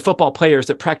bit, like the football players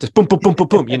that practice boom, boom, boom, boom,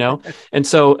 boom, And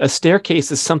so a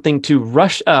staircase is something to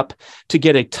rush up to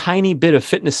get a tiny bit of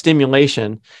fitness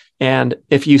stimulation. And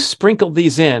if you sprinkle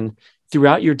these in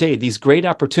throughout your day, these great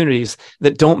opportunities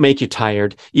that don't make you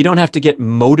tired, you don't have to get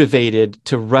motivated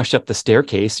to rush up the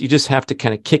staircase. You just have to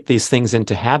kind of kick these things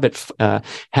into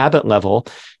habit level.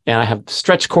 And I have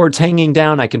stretch cords hanging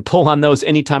down. I can pull on those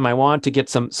anytime I want to get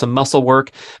some muscle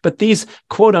work. But these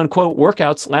quote unquote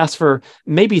workouts last for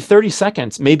maybe 30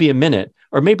 seconds, maybe a minute,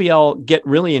 or maybe I'll get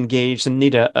really engaged and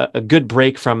need a good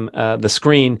break from the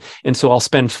screen. And so I'll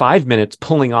spend 5 minutes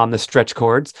pulling on the stretch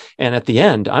cords. And at the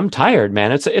end, I'm tired,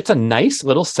 man. It's a nice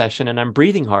little session and I'm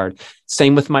breathing hard.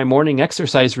 Same with my morning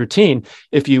exercise routine.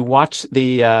 If you watch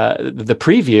the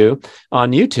preview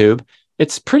on YouTube,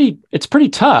 it's pretty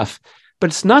tough. But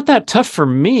it's not that tough for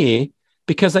me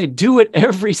because I do it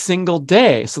every single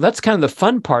day. So that's kind of the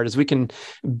fun part is we can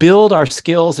build our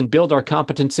skills and build our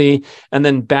competency. And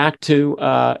then back to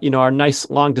our nice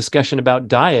long discussion about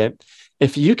diet.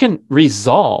 If you can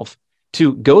resolve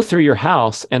to go through your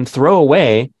house and throw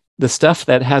away the stuff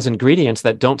that has ingredients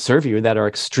that don't serve you, that are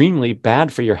extremely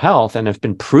bad for your health and have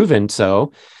been proven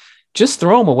so, just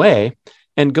throw them away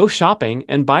and go shopping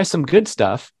and buy some good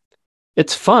stuff.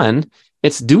 It's fun.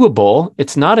 It's doable.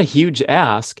 It's not a huge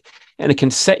ask, and it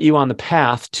can set you on the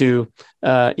path to,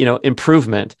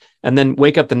 improvement. And then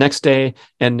wake up the next day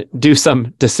and do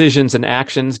some decisions and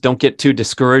actions. Don't get too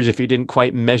discouraged if you didn't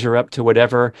quite measure up to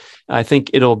whatever. I think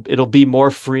it'll be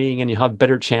more freeing, and you have a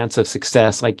better chance of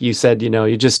success. Like you said,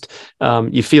 you just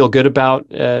you feel good about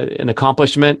an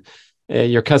accomplishment.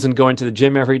 Your cousin going to the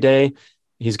gym every day,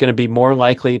 he's going to be more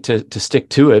likely to stick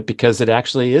to it because it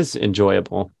actually is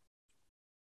enjoyable.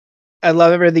 I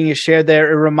love everything you shared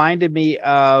there. It reminded me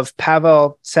of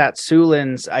Pavel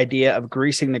Satsulin's idea of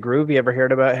greasing the groove. You ever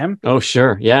heard about him? Oh,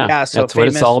 sure. Yeah. Yeah. So that's what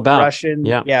it's all about. Russian,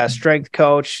 strength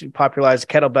coach, popularized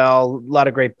kettlebell, a lot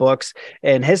of great books.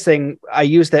 And his thing, I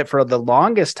used that for the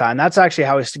longest time. That's actually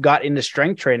how I got into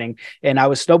strength training. And I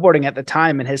was snowboarding at the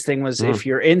time. And his thing was, if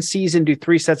you're in season, do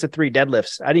 3 sets of 3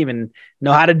 deadlifts. I didn't even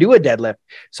know how to do a deadlift.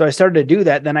 So I started to do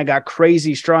that. Then I got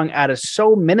crazy strong out of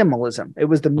minimalism. It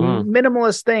was the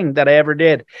minimalist thing that I ever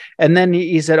did. And then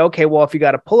he said, okay, well, if you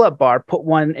got a pull-up bar, put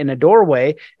one in a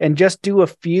doorway and just do a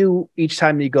few each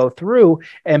time you go through.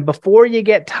 And before you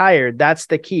get tired, that's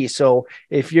the key. So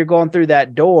if you're going through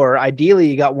that door, ideally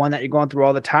you got one that you're going through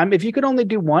all the time. If you could only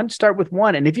do one, start with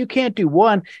one. And if you can't do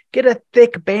one, get a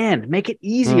thick band, make it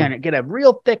easy on it, get a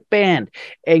real thick band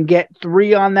and get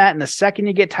 3 on that. And the second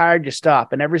you get tired, you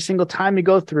stop. And every single time you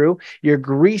go through, you're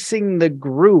greasing the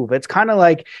groove. It's kind of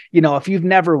like, if you've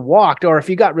never walked or if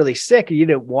you got really sick and you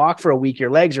didn't walk for a week,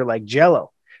 your legs are like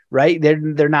jello, right?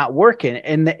 They're not working.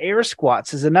 And the air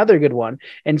squats is another good one.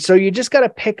 And so you just got to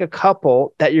pick a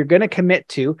couple that you're going to commit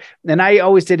to. And I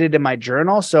always did it in my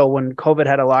journal. So when COVID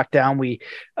had a lockdown, we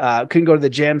couldn't go to the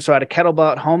gym. So I had a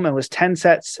kettlebell at home. It was 10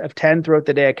 sets of 10 throughout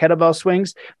the day of kettlebell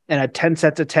swings and I had 10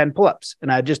 sets of 10 pull-ups.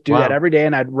 And I'd just do that every day.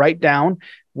 And I'd write down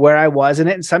where I was in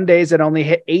it. And some days I'd only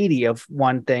hit 80 of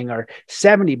one thing or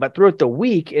 70, but throughout the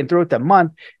week and throughout the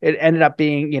month, it ended up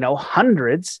being,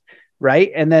 hundreds,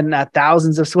 right? And then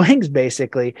thousands of swings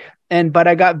basically. But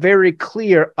I got very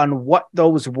clear on what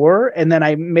those were. And then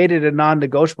I made it a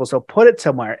non-negotiable. So put it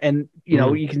somewhere and,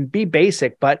 you can be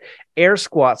basic, but air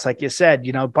squats, like you said,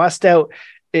 bust out.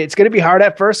 It's going to be hard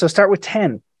at first. So start with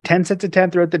 10 sets of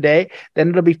 10 throughout the day, then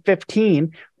it'll be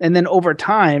 15. And then over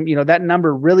time, that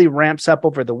number really ramps up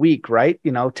over the week, right?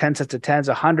 10 sets of 10 is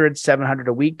 100, 700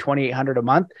 a week, 2,800 a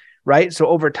month, right? So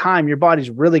over time, your body's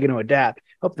really going to adapt.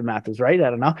 Hope the math is right. I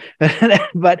don't know.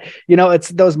 But, it's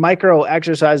those micro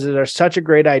exercises are such a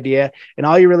great idea. And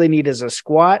all you really need is a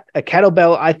squat. A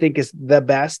kettlebell, I think, is the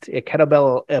best. A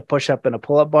kettlebell, a push-up, and a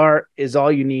pull-up bar is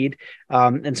all you need.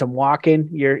 And some walking,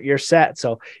 you're set.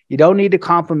 So you don't need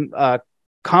to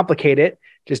complicate it.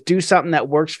 Just do something that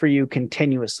works for you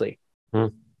continuously.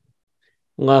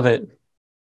 Love it.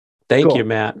 Thank you,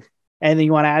 Matt. Anything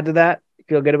you want to add to that?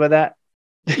 Feel good about that?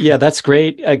 Yeah, that's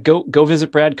great. Go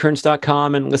visit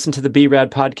bradkearns.com and listen to the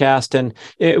BRAD podcast. And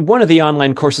one of the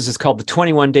online courses is called the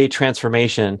 21-Day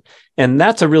Transformation. And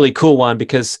that's a really cool one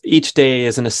because each day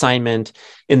is an assignment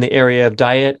in the area of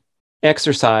diet,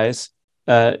 exercise,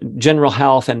 general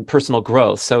health, and personal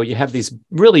growth. So you have these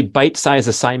really bite-sized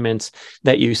assignments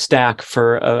that you stack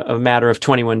for a matter of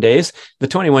 21 days. The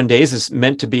 21 days is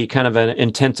meant to be kind of an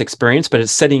intense experience, but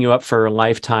it's setting you up for a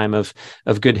lifetime of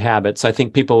good habits. I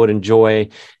think people would enjoy,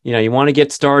 you want to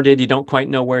get started, you don't quite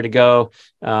know where to go.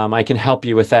 I can help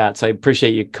you with that. So I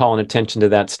appreciate you calling attention to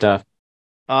that stuff.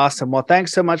 Awesome. Well,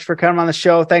 thanks so much for coming on the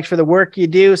show. Thanks for the work you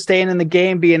do, staying in the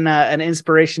game, being an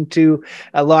inspiration to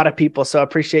a lot of people. So I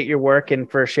appreciate your work and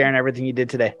for sharing everything you did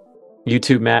today. You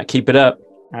too, Matt. Keep it up.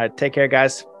 All right. Take care,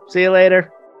 guys. See you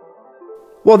later.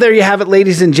 Well, there you have it,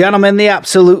 ladies and gentlemen, the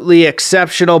absolutely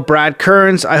exceptional Brad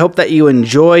Kearns. I hope that you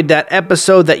enjoyed that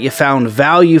episode, that you found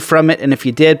value from it. And if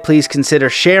you did, please consider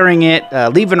sharing it,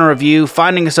 leaving a review,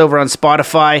 finding us over on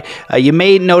Spotify. You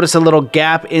may notice a little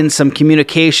gap in some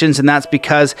communications, and that's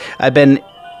because I've been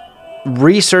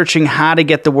researching how to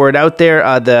get the word out there.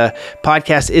 The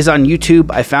podcast is on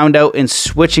YouTube. I found out in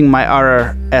switching my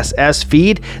RSS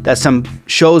feed that some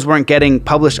shows weren't getting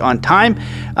published on time.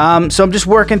 So I'm just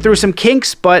working through some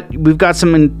kinks, but we've got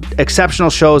some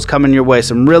exceptional shows coming your way,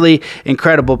 some really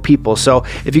incredible people. So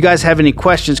if you guys have any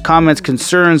questions, comments,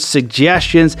 concerns,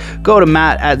 suggestions, go to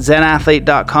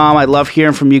matt@zenathlete.com. I love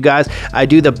hearing from you guys. I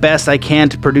do the best I can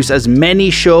to produce as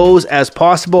many shows as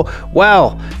possible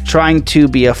while trying to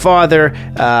be a father,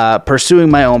 pursuing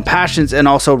my own passions, and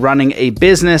also running a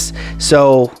business.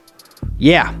 So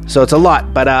it's a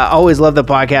lot, but I always love the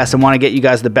podcast and want to get you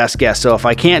guys the best guests. So if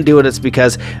I can't do it, it's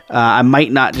because I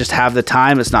might not just have the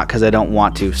time. It's not because I don't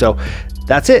want to. So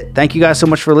that's it. Thank you guys so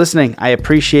much for listening. I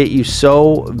appreciate you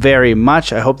so very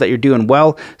much. I hope that you're doing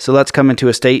well. So let's come into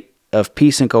a state of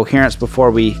peace and coherence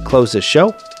before we close this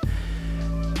show.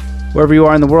 Wherever you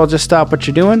are in the world, just stop what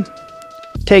you're doing.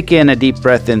 Take in a deep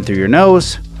breath in through your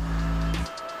nose.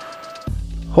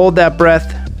 Hold that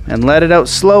breath and let it out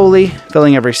slowly,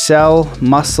 filling every cell,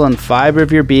 muscle, and fiber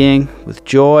of your being with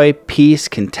joy, peace,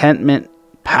 contentment,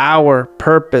 power,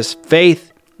 purpose,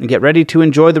 faith, and get ready to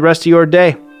enjoy the rest of your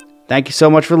day. Thank you so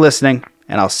much for listening,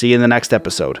 and I'll see you in the next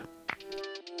episode.